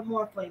Skittles, but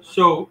more flavor.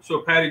 So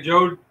Patty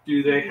Joe,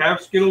 do they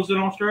have Skittles in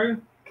Australia?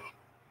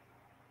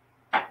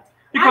 Because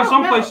don't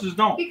some know, places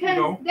don't.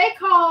 Because they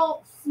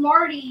call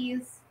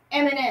Smarties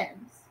M&Ms.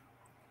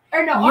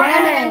 Or no, our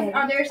Yes. M&Ms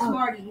are their Oh.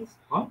 Smarties.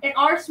 What? And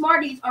our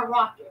Smarties are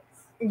Rockets,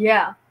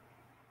 Yeah.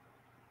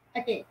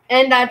 I think.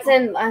 And that's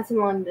in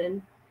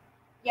London.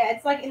 Yeah,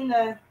 it's like in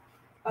the...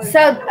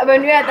 So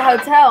when we were at the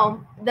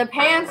hotel, the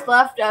parents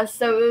left us,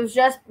 so it was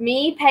just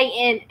me,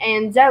 Peyton,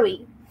 and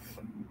Zoe.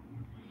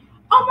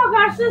 Oh my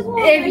gosh, this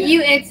one. If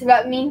you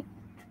interrupt me.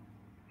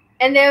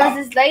 And there was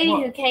this lady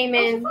What? who came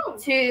in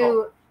What's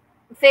to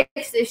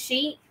fix the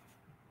sheet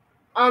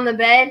on the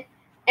bed,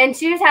 and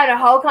she was having a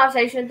whole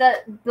conversation with us.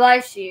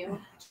 Bless you.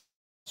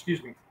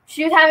 Excuse me.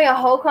 She was having a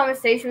whole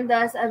conversation with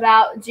us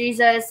about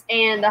Jesus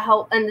and the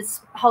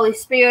Holy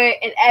Spirit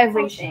and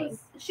everything.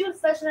 She was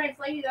such a nice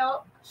lady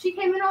though. She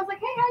came in, I was like,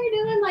 hey, how you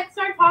doing? Like,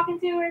 started talking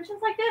to her, and she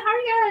was like, good, how are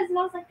you guys? And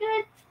I was like,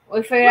 good.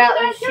 We figured What out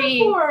you that guys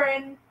here for?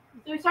 And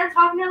so we started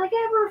talking to her, like,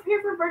 yeah, we're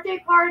here for a birthday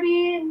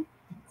party. And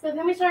so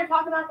then we started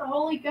talking about the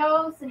Holy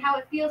Ghost and how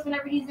it feels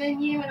whenever he's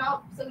in you. And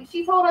so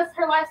she told us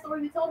her life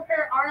story. We told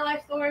her our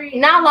life story.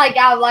 Not like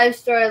our life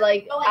story,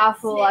 like But, like, our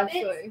full life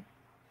snippets. story.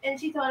 And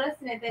she told us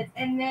snippets.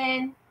 And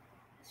then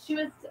she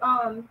was,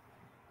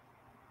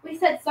 we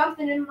said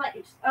something, and like,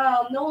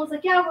 no one was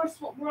like, yeah,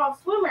 we're all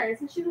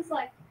swimmers. And she was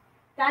like,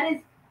 that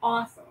is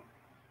awesome.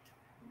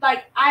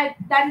 Like,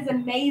 that is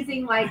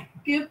amazing. Like,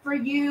 good for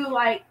you.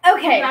 Like,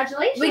 Okay,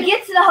 congratulations. we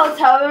get to the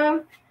hotel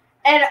room,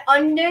 and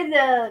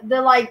under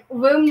the like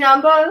room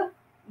number,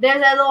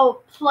 there's a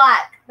little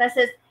plaque that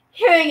says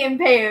hearing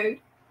impaired.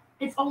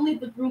 It's only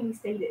the room we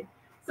stayed in.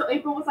 So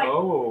April was like,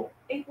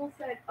 April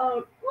said,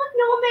 look,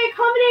 no one may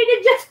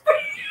accommodate just for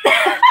you.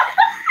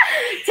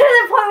 To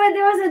the point where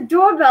there was a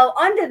doorbell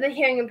under the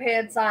hearing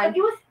impaired sign, Like,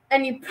 it was,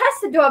 and you press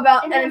the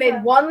doorbell, and And it there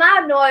made was one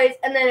loud noise,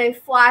 and then a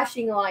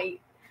flashing light,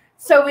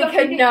 so we so if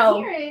could you know.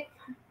 Hear it,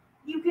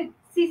 you could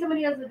see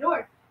somebody else at the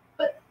door.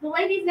 But the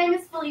lady's name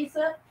is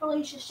Felicia.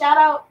 Shout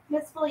out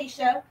Miss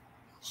Felicia.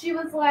 She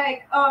was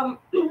like, all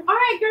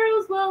right,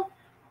 girls, well,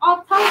 I'll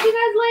talk to you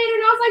guys later.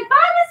 And I was like,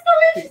 bye, Miss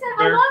Felicia. She said,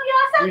 I Bear, love you.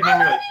 I said, we I hang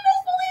love up. you,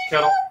 Miss Felicia.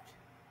 Kettle.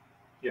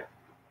 Yeah.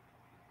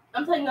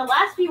 I'm telling you, the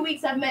last few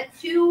weeks I've met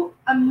two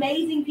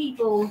amazing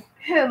people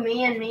Who,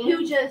 me and me?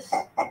 who just,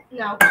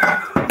 no.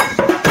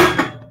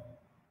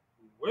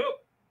 Well,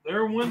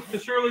 there went the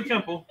Shirley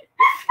Temple.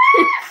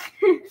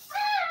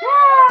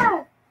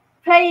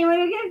 Peggy, will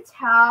you get a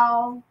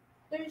towel?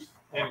 There's,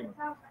 Anyway.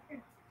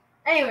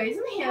 Anyways,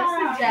 let me hear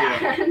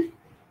Yeah. this.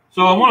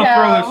 So I want to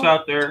throw No. this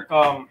out there.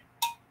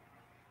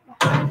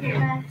 your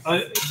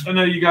mess. I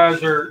know you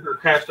guys are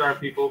cast iron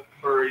people,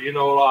 or you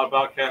know a lot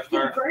about cast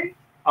iron. Great.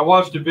 I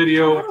watched a I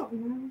video don't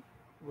know.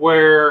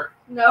 where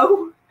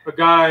No. a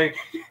guy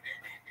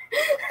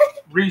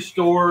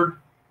restored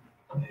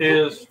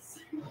his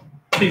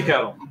tea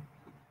kettle,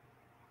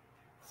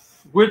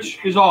 which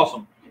is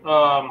awesome.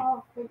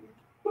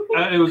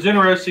 It was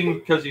interesting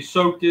because he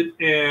soaked it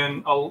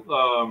in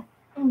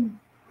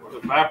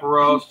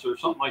evaporust or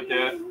something like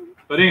that.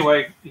 But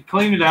anyway, he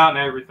cleaned it out and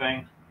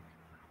everything.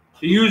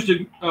 He used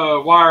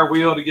a wire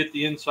wheel to get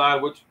the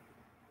inside, which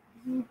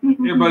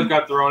everybody's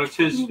got their own. It's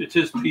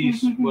his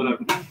piece,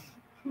 whatever.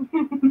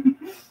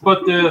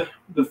 But the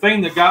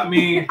thing that got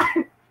me,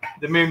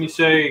 that made me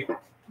say,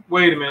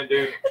 "Wait a minute,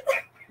 dude,"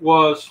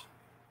 was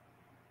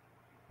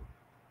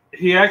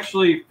he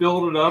actually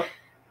filled it up,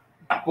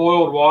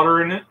 boiled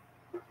water in it,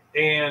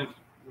 and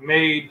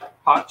made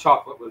hot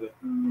chocolate with it.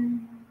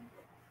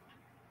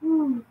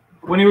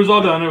 When he was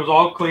all done, it was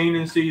all clean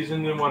and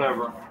seasoned and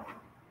whatever.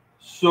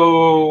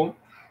 So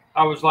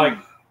I was like,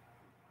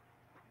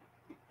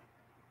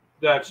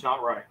 that's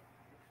not right.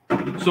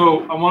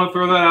 So I want to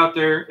throw that out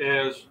there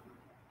as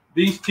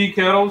these tea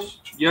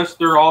kettles, yes,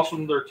 they're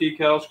awesome. They're tea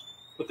kettles,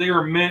 but they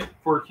are meant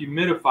for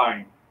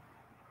humidifying.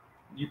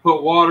 You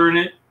put water in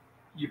it,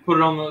 you put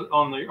it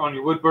on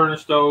your wood burner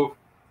stove,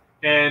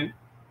 and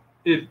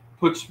it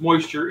puts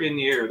moisture in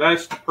the air.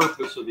 That's the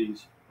purpose of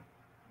these,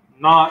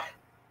 not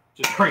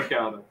to drink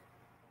out of.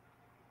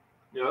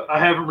 I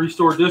haven't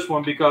restored this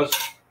one because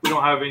we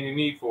don't have any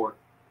need for it,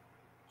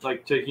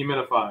 like to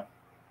humidify.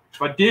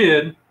 If I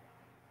did,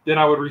 then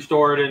I would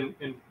restore it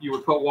and you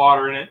would put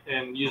water in it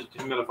and use it to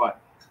humidify.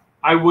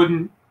 I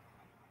wouldn't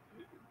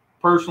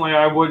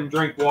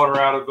drink water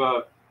out of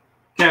a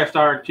cast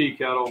iron tea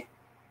kettle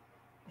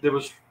that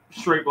was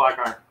straight black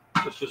iron.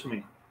 That's just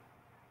me.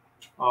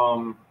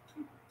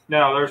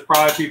 Now, there's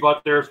probably people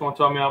out there that's going to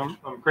tell me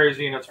I'm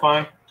crazy, and that's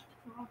fine.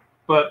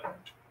 But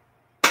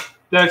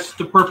that's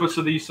the purpose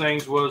of these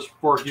things, was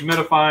for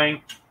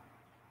humidifying,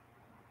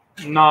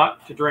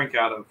 not to drink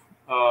out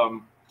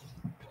of.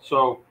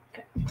 So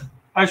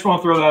I just want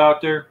to throw that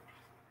out there,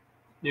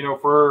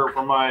 for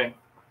my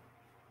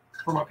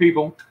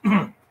people,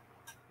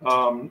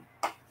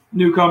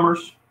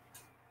 newcomers,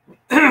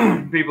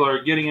 people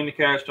are getting into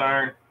cast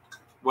iron,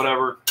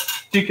 whatever.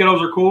 Tea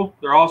kettles are cool;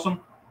 they're awesome,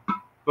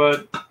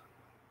 but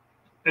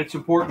it's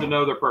important to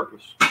know their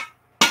purpose.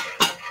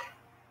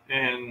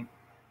 And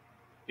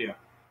yeah,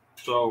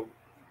 so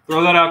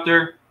throw that out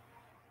there.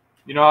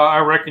 I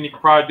reckon you could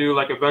probably do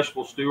like a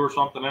vegetable stew or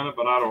something in it,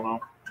 but I don't know.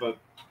 But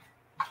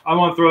I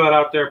want to throw that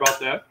out there about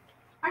that.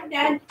 All right,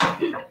 Dad.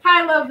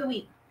 High low of the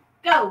week.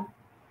 Go.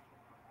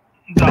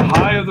 The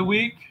high of the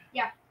week?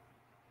 Yeah.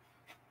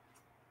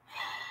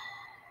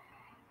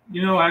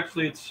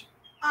 Actually, it's...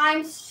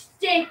 I'm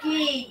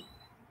sticky.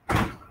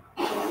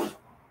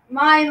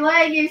 My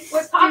leg is sticky.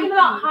 We're talking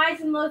about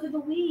highs and lows of the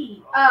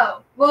week.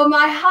 Oh, well,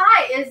 my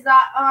high is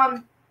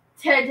that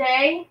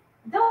today.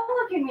 Don't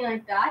look at me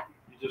like that.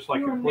 You just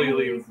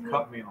completely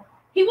cut me off.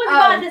 He was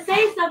about to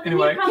say something.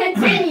 Anyway.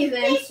 Continue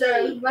then,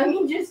 so let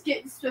me just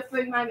get swift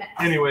with my mess.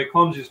 Anyway,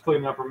 Clumsy's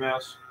cleaning up her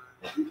mess.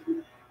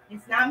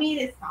 It's not me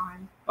this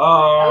time.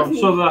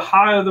 So the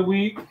high of the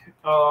week,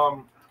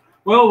 well,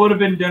 it would have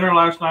been dinner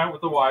last night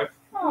with the wife.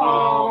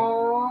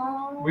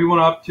 We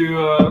went up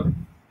to a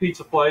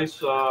pizza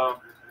place,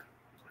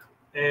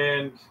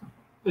 and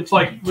it's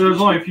like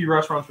there's only a few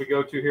restaurants we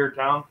go to here in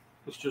town.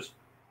 It's just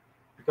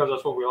because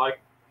that's what we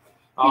like.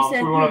 So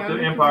we went up to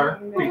Empire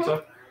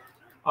Pizza.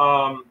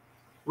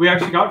 We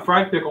actually got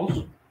fried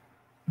pickles.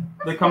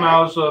 They come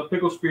out as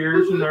pickle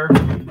spears, and they're.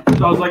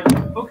 So I was like,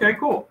 okay,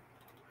 cool.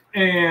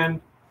 And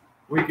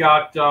we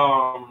got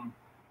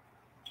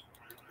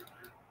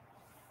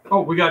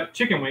we got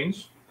chicken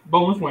wings,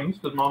 boneless wings,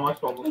 because Mom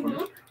likes boneless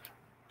wings.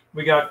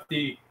 We got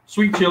the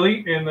sweet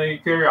chili and the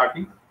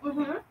teriyaki.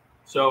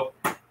 So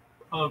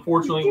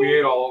unfortunately, we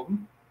ate all of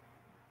them.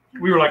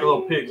 We were like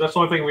little pigs. That's the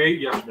only thing we ate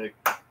yesterday,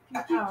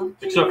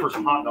 except for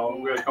some hot dogs.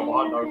 We had a couple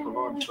hot dogs for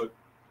lunch, and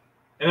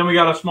then we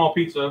got a small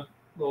pizza, a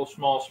little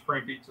small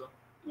supreme pizza.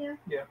 Yeah.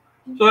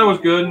 So that was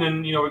good, and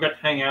then we got to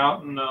hang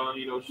out and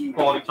just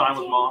quality time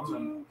with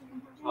Mom.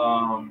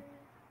 And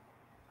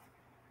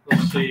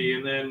let's see,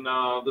 and then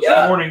this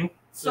morning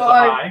is a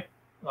high.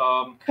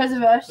 Because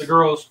of us. The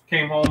girls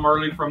came home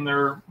early from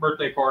their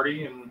birthday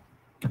party and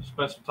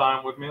spent some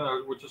time with me,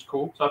 which is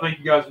cool. So I think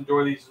you guys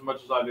enjoy these as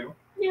much as I do.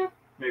 Yeah.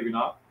 Maybe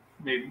not.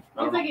 Maybe.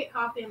 Once I get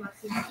coffee in my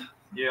soup.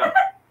 Yeah.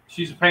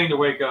 She's a pain to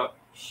wake up.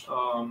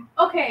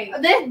 Okay.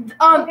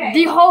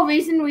 The whole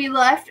reason we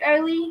left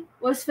early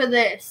was for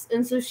this,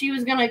 and so she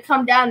was gonna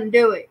come down and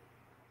do it.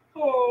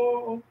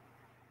 Oh.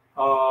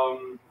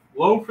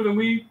 Low for the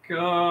week. Me.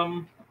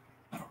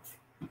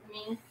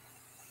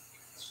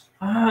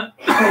 I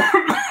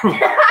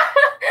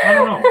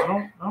don't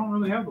know. I don't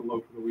really have a low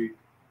for the week.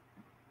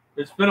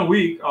 It's been a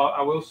week.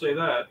 I will say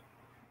that.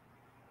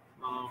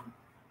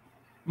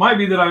 Might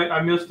be that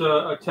I missed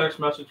a text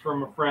message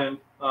from a friend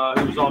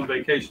who was on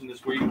vacation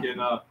this week and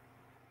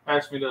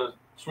asked me to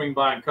swing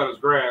by and cut his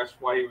grass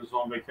while he was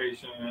on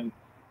vacation. And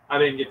I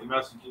didn't get the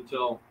message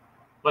until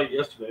late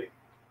yesterday.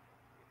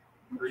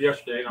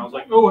 And I was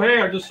like, oh,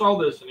 hey, I just saw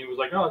this. And he was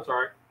like, oh, that's all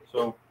right.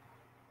 So,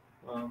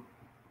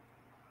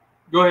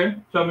 go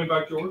ahead. Tell me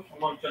about yours. I'm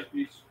going to check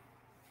these.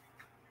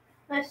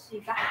 Let's see.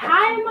 The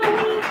high of my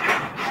week.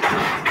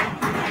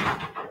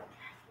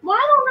 Well,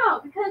 I don't know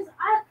because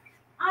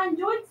I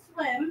enjoyed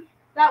swim.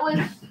 That was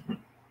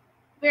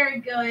very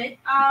good.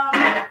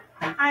 I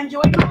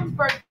enjoyed Mom's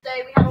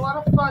birthday. We had a lot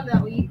of fun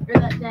that week or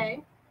that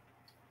day.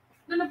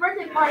 Then the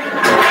birthday party was a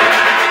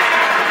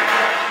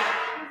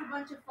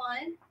bunch of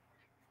fun.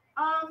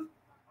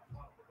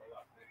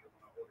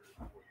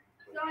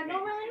 So I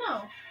don't really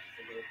know.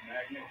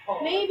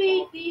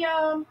 Maybe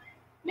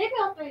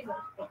all three of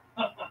those.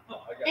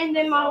 And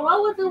then my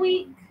low of the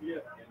week.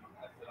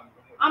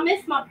 I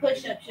missed my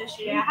push-ups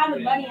yesterday. I have a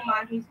buddy of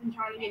mine who's been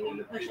trying to get me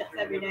to push-ups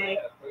every day,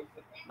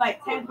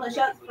 like 10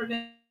 push-ups for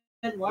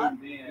good luck.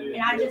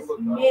 And I just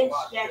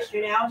missed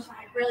yesterday. I was like,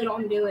 I really don't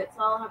want to do it,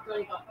 so I'll have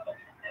to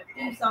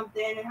do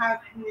something. And I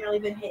haven't really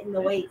been hitting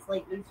the weights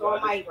lately, so I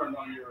might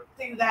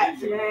do that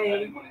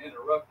today.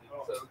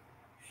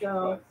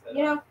 So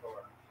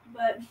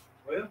but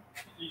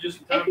You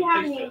just if you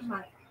have any,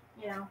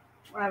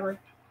 whatever.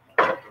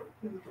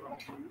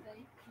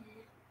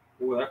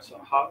 Oh, that's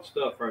some hot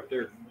stuff right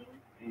there.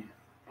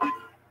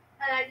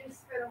 And I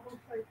just spit a whole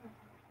plate.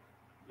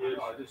 Yes.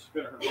 I just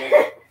spit her.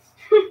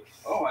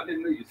 Oh, I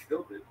didn't know you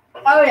spilled it.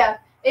 Oh yeah,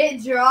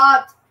 it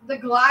dropped. The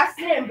glass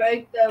didn't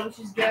break though, which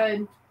is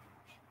good.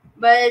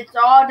 But it's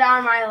all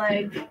down my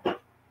leg.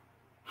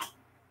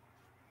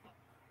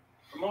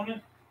 Come on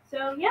in.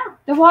 So yeah,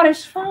 The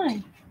water's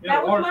fine.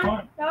 Yeah, the water's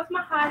fine. that was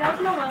my high. That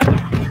was my low.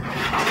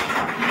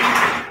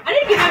 I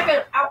need to get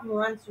back out and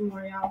run some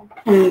more, y'all.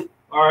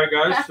 All right,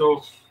 guys.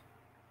 So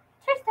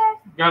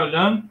got it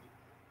done.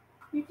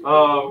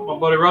 My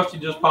buddy Rusty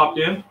just popped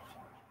in.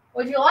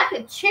 Would you like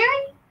a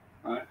cherry?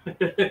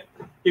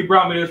 He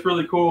brought me this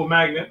really cool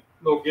magnet,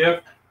 little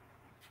gift.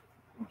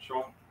 I'll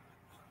show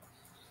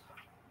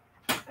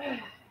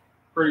him.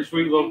 Pretty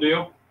sweet little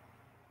deal.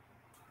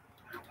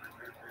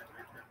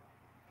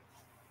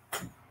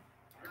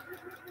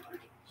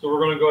 So we're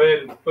going to go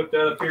ahead and put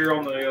that up here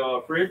on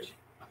the fridge.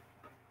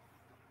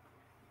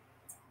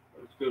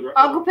 That's good, right?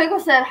 Uncle Pickle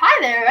said,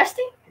 "Hi there,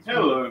 Rusty."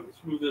 Hello.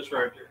 Let's move this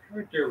right there.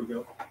 Right there we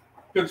go.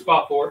 Good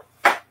spot for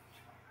it.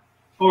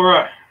 All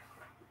right.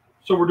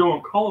 So we're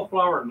doing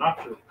cauliflower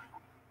nachos.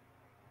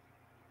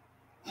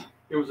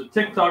 It was a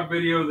TikTok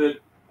video that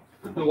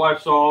the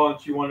wife saw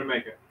and she wanted to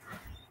make it.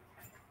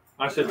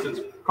 I said, since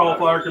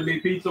cauliflower can be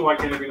pizza, why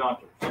can't it be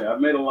nachos? Yeah,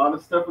 I've made a lot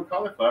of stuff with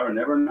cauliflower,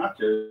 never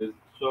nachos.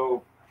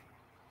 So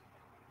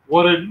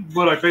what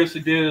I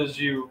basically did is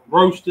you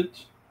roast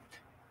it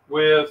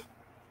with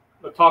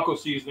a taco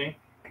seasoning,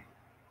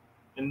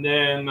 and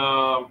then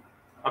I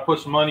put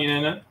some onion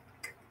in it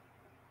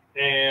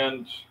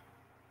and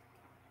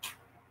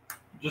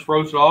just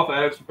roast it off. I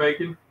added some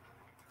bacon,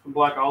 some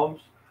black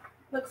olives.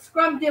 Looks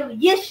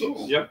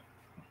scrum-delicious. Yep.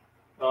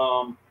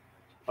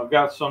 I've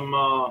got some.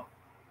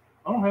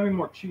 I don't have any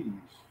more cheese.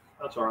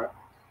 That's all right.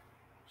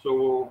 So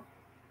we'll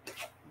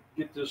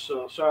get this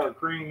sour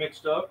cream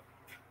mixed up.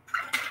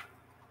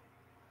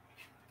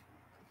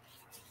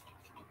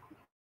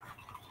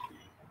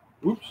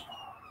 Oops.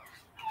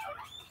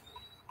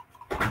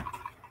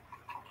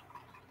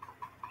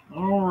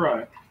 All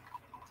right.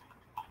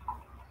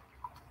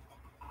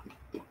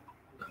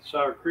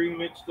 Sour cream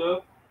mixed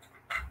up.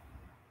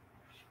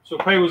 So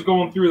Pay was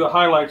going through the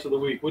highlights of the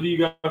week. What do you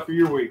got for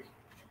your week?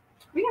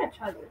 We gotta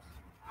try this.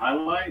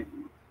 Highlight?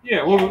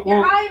 Yeah,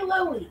 Your high and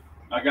low week.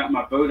 I got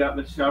my boat out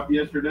the shop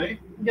yesterday.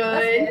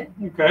 Good.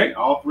 okay.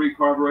 All 3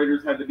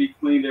 carburetors had to be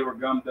cleaned. They were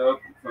gummed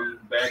up from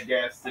bad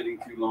gas sitting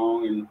too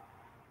long. And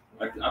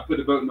I put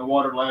the boat in the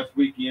water last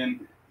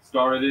weekend,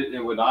 started it,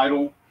 it would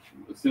idle.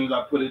 As soon as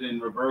I put it in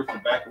reverse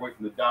and back away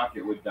from the dock,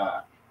 it would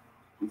die.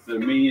 And so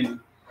me and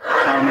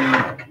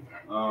Tommy,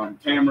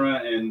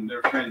 Tamara, and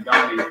their friend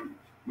Donnie,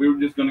 we were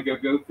just going to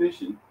go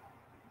fishing.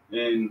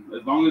 And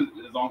as long,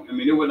 I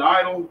mean, it would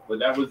idle, but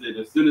that was it.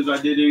 As soon as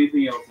I did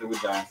anything else, it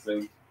would die.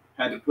 So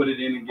had to put it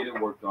in and get it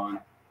worked on.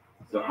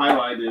 So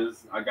highlight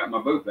is I got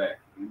my boat back.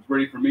 It's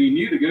ready for me and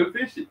you to go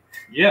fishing.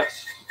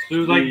 Yes.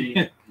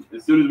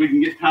 As soon as we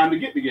can get time to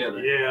get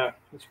together. Yeah,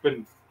 it's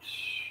been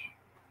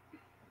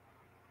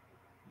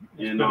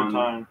a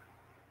time.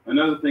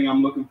 Another thing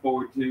I'm looking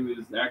forward to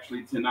is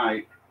actually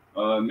tonight.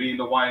 Me and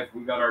the wife,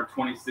 we got our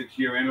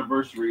 26-year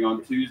anniversary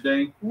on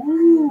Tuesday.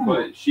 Woo.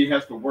 But she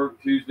has to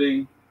work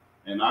Tuesday,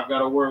 and I've got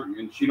to work,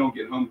 and she don't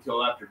get home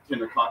till after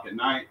 10 o'clock at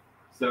night.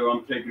 So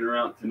I'm taking her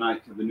out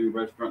tonight to the new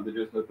restaurant that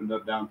just opened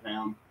up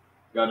downtown.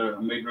 I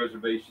made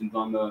reservations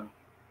on the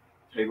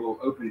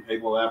open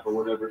table app or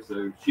whatever,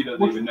 so she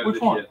doesn't even know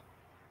this yet.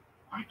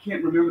 I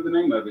can't remember the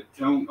name of it.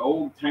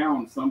 Old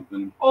Town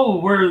something. Oh,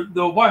 where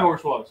the White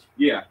Horse was.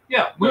 Yeah.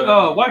 Yeah.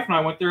 Wife and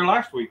I went there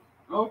last week.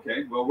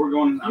 Okay. Well, we're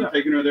going. I'm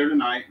taking her there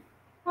tonight.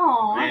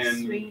 Oh, that's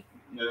And, sweet.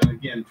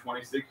 Again,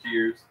 26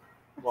 years.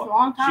 That's a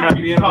long time.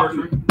 Happy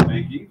anniversary.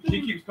 Thank you.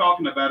 She keeps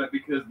talking about it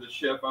because the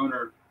chef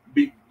owner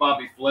beat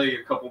Bobby Flay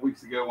a couple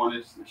weeks ago on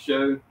his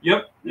show.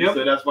 Yep. And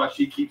so that's why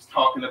she keeps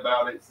talking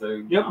about it.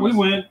 So Yep. We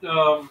went.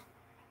 What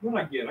did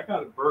I get? I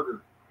got a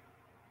burger,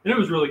 and it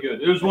was really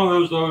good. It was one of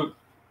those though.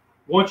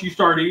 Once you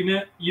start eating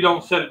it, you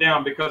don't set it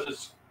down because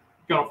it's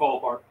gonna fall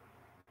apart.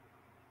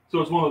 So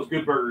it's one of those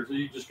good burgers that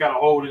you just gotta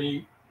hold and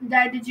eat.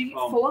 Dad, did you get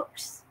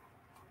forks?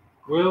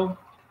 Well,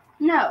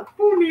 No.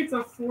 Who needs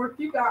a fork?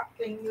 You got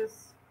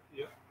things.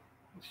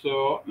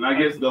 so and I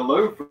guess the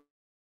low for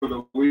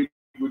the week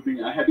would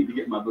be I had to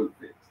get my boat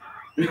fixed.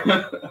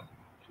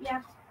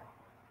 Yeah.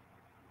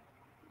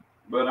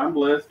 But I'm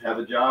blessed, have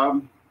a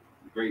job,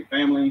 great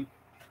family.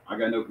 I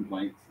got no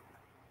complaints.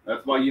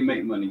 That's why you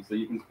make money, so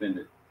you can spend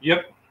it.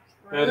 Yep,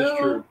 that is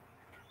true.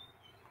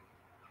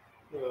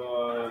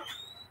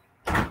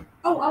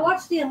 Oh, I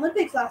watched the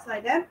Olympics last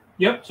night, Dad.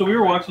 Yep, so we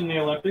were watching the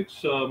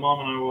Olympics. Mom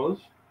and I was.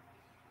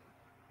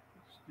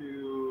 Let's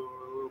do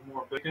a little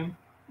more bacon.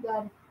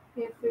 Dad,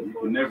 You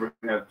can never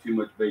have too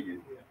much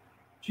bacon.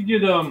 Did you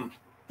get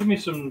give me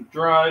some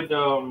dried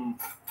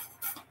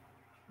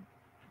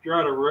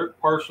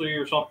parsley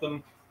or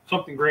something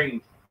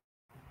green.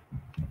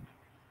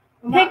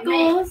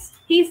 Pickles.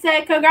 He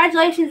said,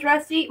 "Congratulations,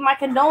 Rusty. My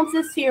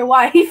condolences to your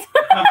wife."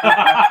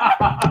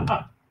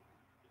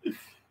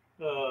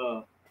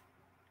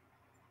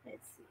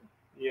 Let's see.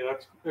 Yeah,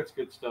 that's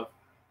good stuff.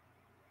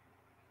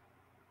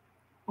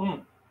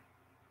 Mm.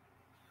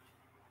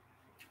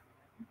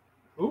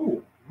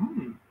 Ooh.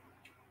 Mm.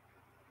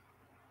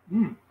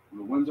 Mm.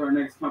 Well, when's our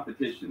next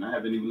competition? I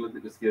haven't even looked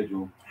at the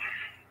schedule.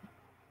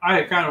 I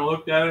had kind of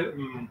looked at it.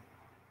 And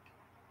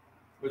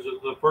was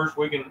it the first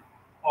week in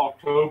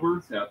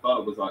October? See, I thought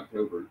it was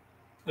October.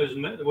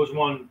 It was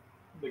one,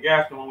 the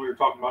Gaston one we were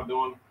talking about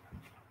doing.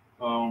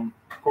 Of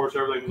course,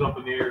 everything's up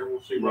in the air.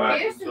 We'll see what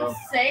Right. Here's happens. some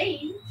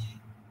sage.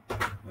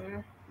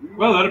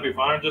 Well, that'd be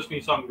fine. Just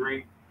need something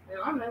green. I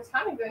don't know, it's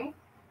kind of green.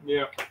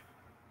 Yeah.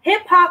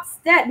 Hip hop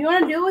step. You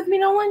want to do it with me,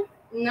 Nolan?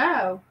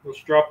 No.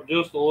 Let's drop it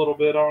just a little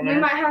bit on We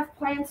there. might have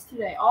plans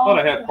today. Thought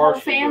I had The whole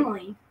parsley.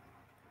 family.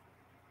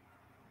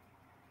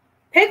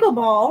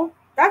 Pickleball.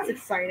 That's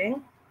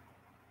exciting.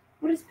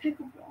 What is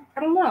pickleball?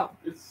 I don't know.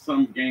 It's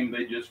some game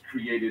they just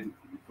created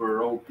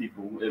for old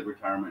people at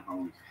retirement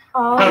homes.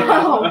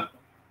 Oh.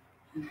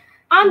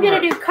 I'm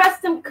gonna do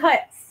custom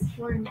cuts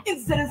We're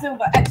instead of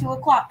Zumba at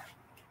 2:00.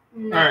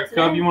 All right,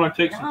 Cub, you want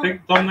to take some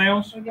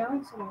thumbnails? We're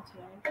going somewhere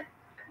today.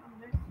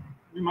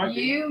 We might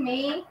be. You,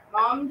 me,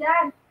 Mom,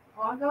 Dad.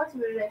 All going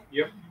somewhere today.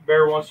 Yep.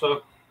 Bear wants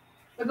to.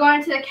 We're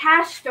going to the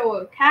cast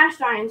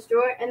iron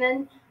store, and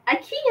then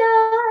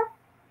IKEA.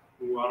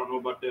 Ooh, I don't know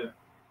about that.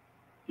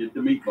 Get the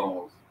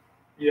meatballs.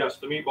 Yes,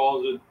 the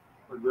meatballs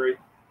are great.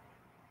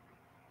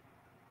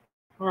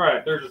 All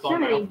right, there's a So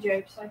many thumbnail.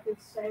 jokes I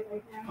could say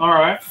right now. All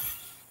right.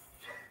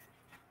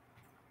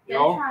 Yeah,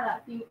 Y'all, try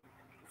that.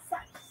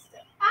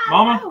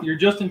 Mama, you're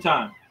just in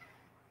time.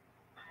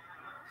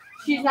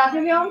 She's not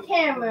gonna be on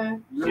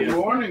camera. Good Yeah.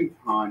 morning,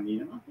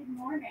 Tanya. Good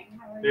morning.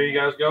 How are There you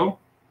guys go.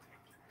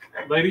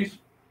 Ladies,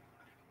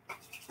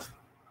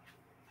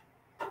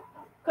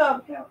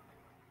 Go.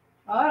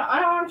 I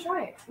don't want to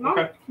try it. Mom,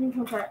 Okay. can you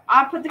come try it?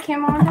 I put the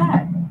camera on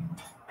Dad.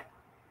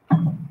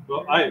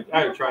 well, I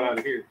had tried out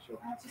of here. So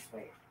I'll just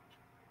wait.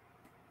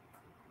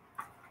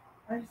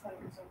 I just thought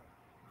it was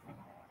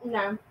over.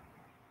 No.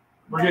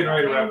 we're getting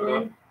ready to wrap it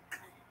up.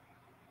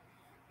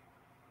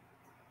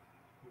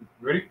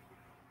 Ready?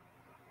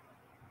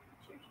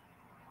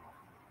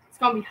 It's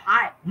gonna be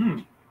hot.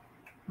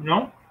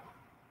 No?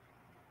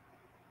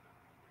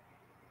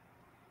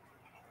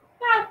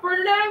 That's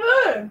pretty damn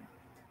good.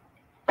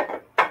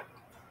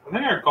 I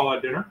think I'd call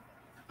that dinner.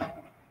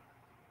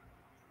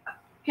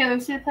 Here, let me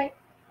see the plate.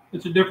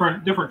 It's a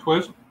different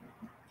twist.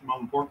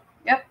 Mom and pork.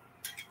 Yep.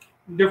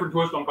 Different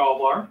twist on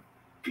cauliflower.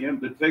 Yeah,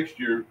 the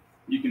texture,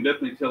 you can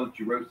definitely tell that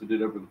you roasted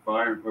it over the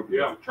fire, over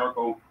Yeah. the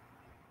charcoal.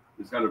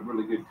 It's got a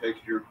really good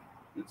texture.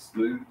 It's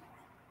smooth.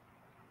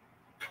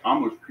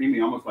 Almost creamy,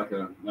 almost like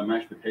a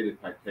mashed potato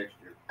type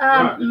texture.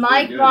 Right, it's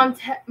Mike really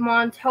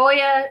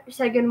Montoya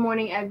said, "Good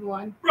morning,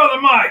 everyone." Brother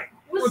Mike,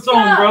 what's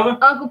on, up? brother?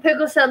 Uncle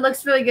Pickle said,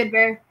 "Looks really good,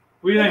 Bear."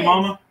 What do you think, It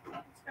Mama?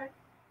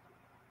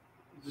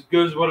 It's as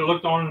good as what it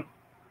looked on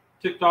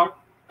TikTok.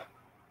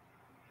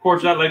 Of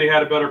course, that lady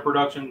had a better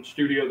production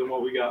studio than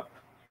what we got.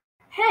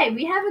 Hey,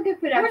 we have a good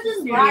We're production just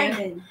studio.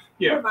 vibing.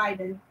 Yeah. We're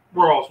vibing.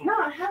 We're awesome. No,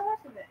 I have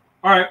less of it.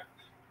 All right.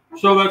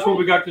 So that's what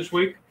we got this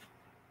week.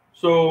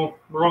 So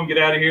we're going to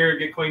get out of here,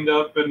 get cleaned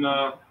up, and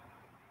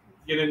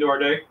get into our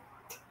day.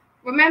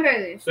 Remember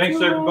this.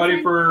 Thanks,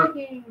 everybody, for-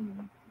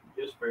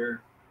 Yes,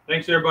 fair.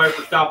 Thanks, everybody,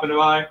 for stopping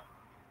by.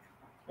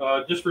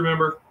 Just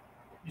remember,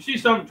 you see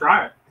something,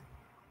 try it.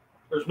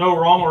 There's no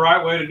wrong or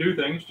right way to do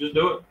things. Just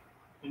do it.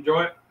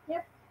 Enjoy it.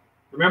 Yep.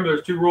 Remember,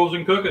 there's 2 rules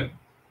in cooking.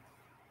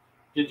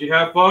 Did you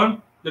have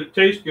fun? Did it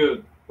taste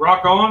good?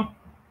 Rock on.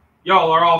 Y'all are all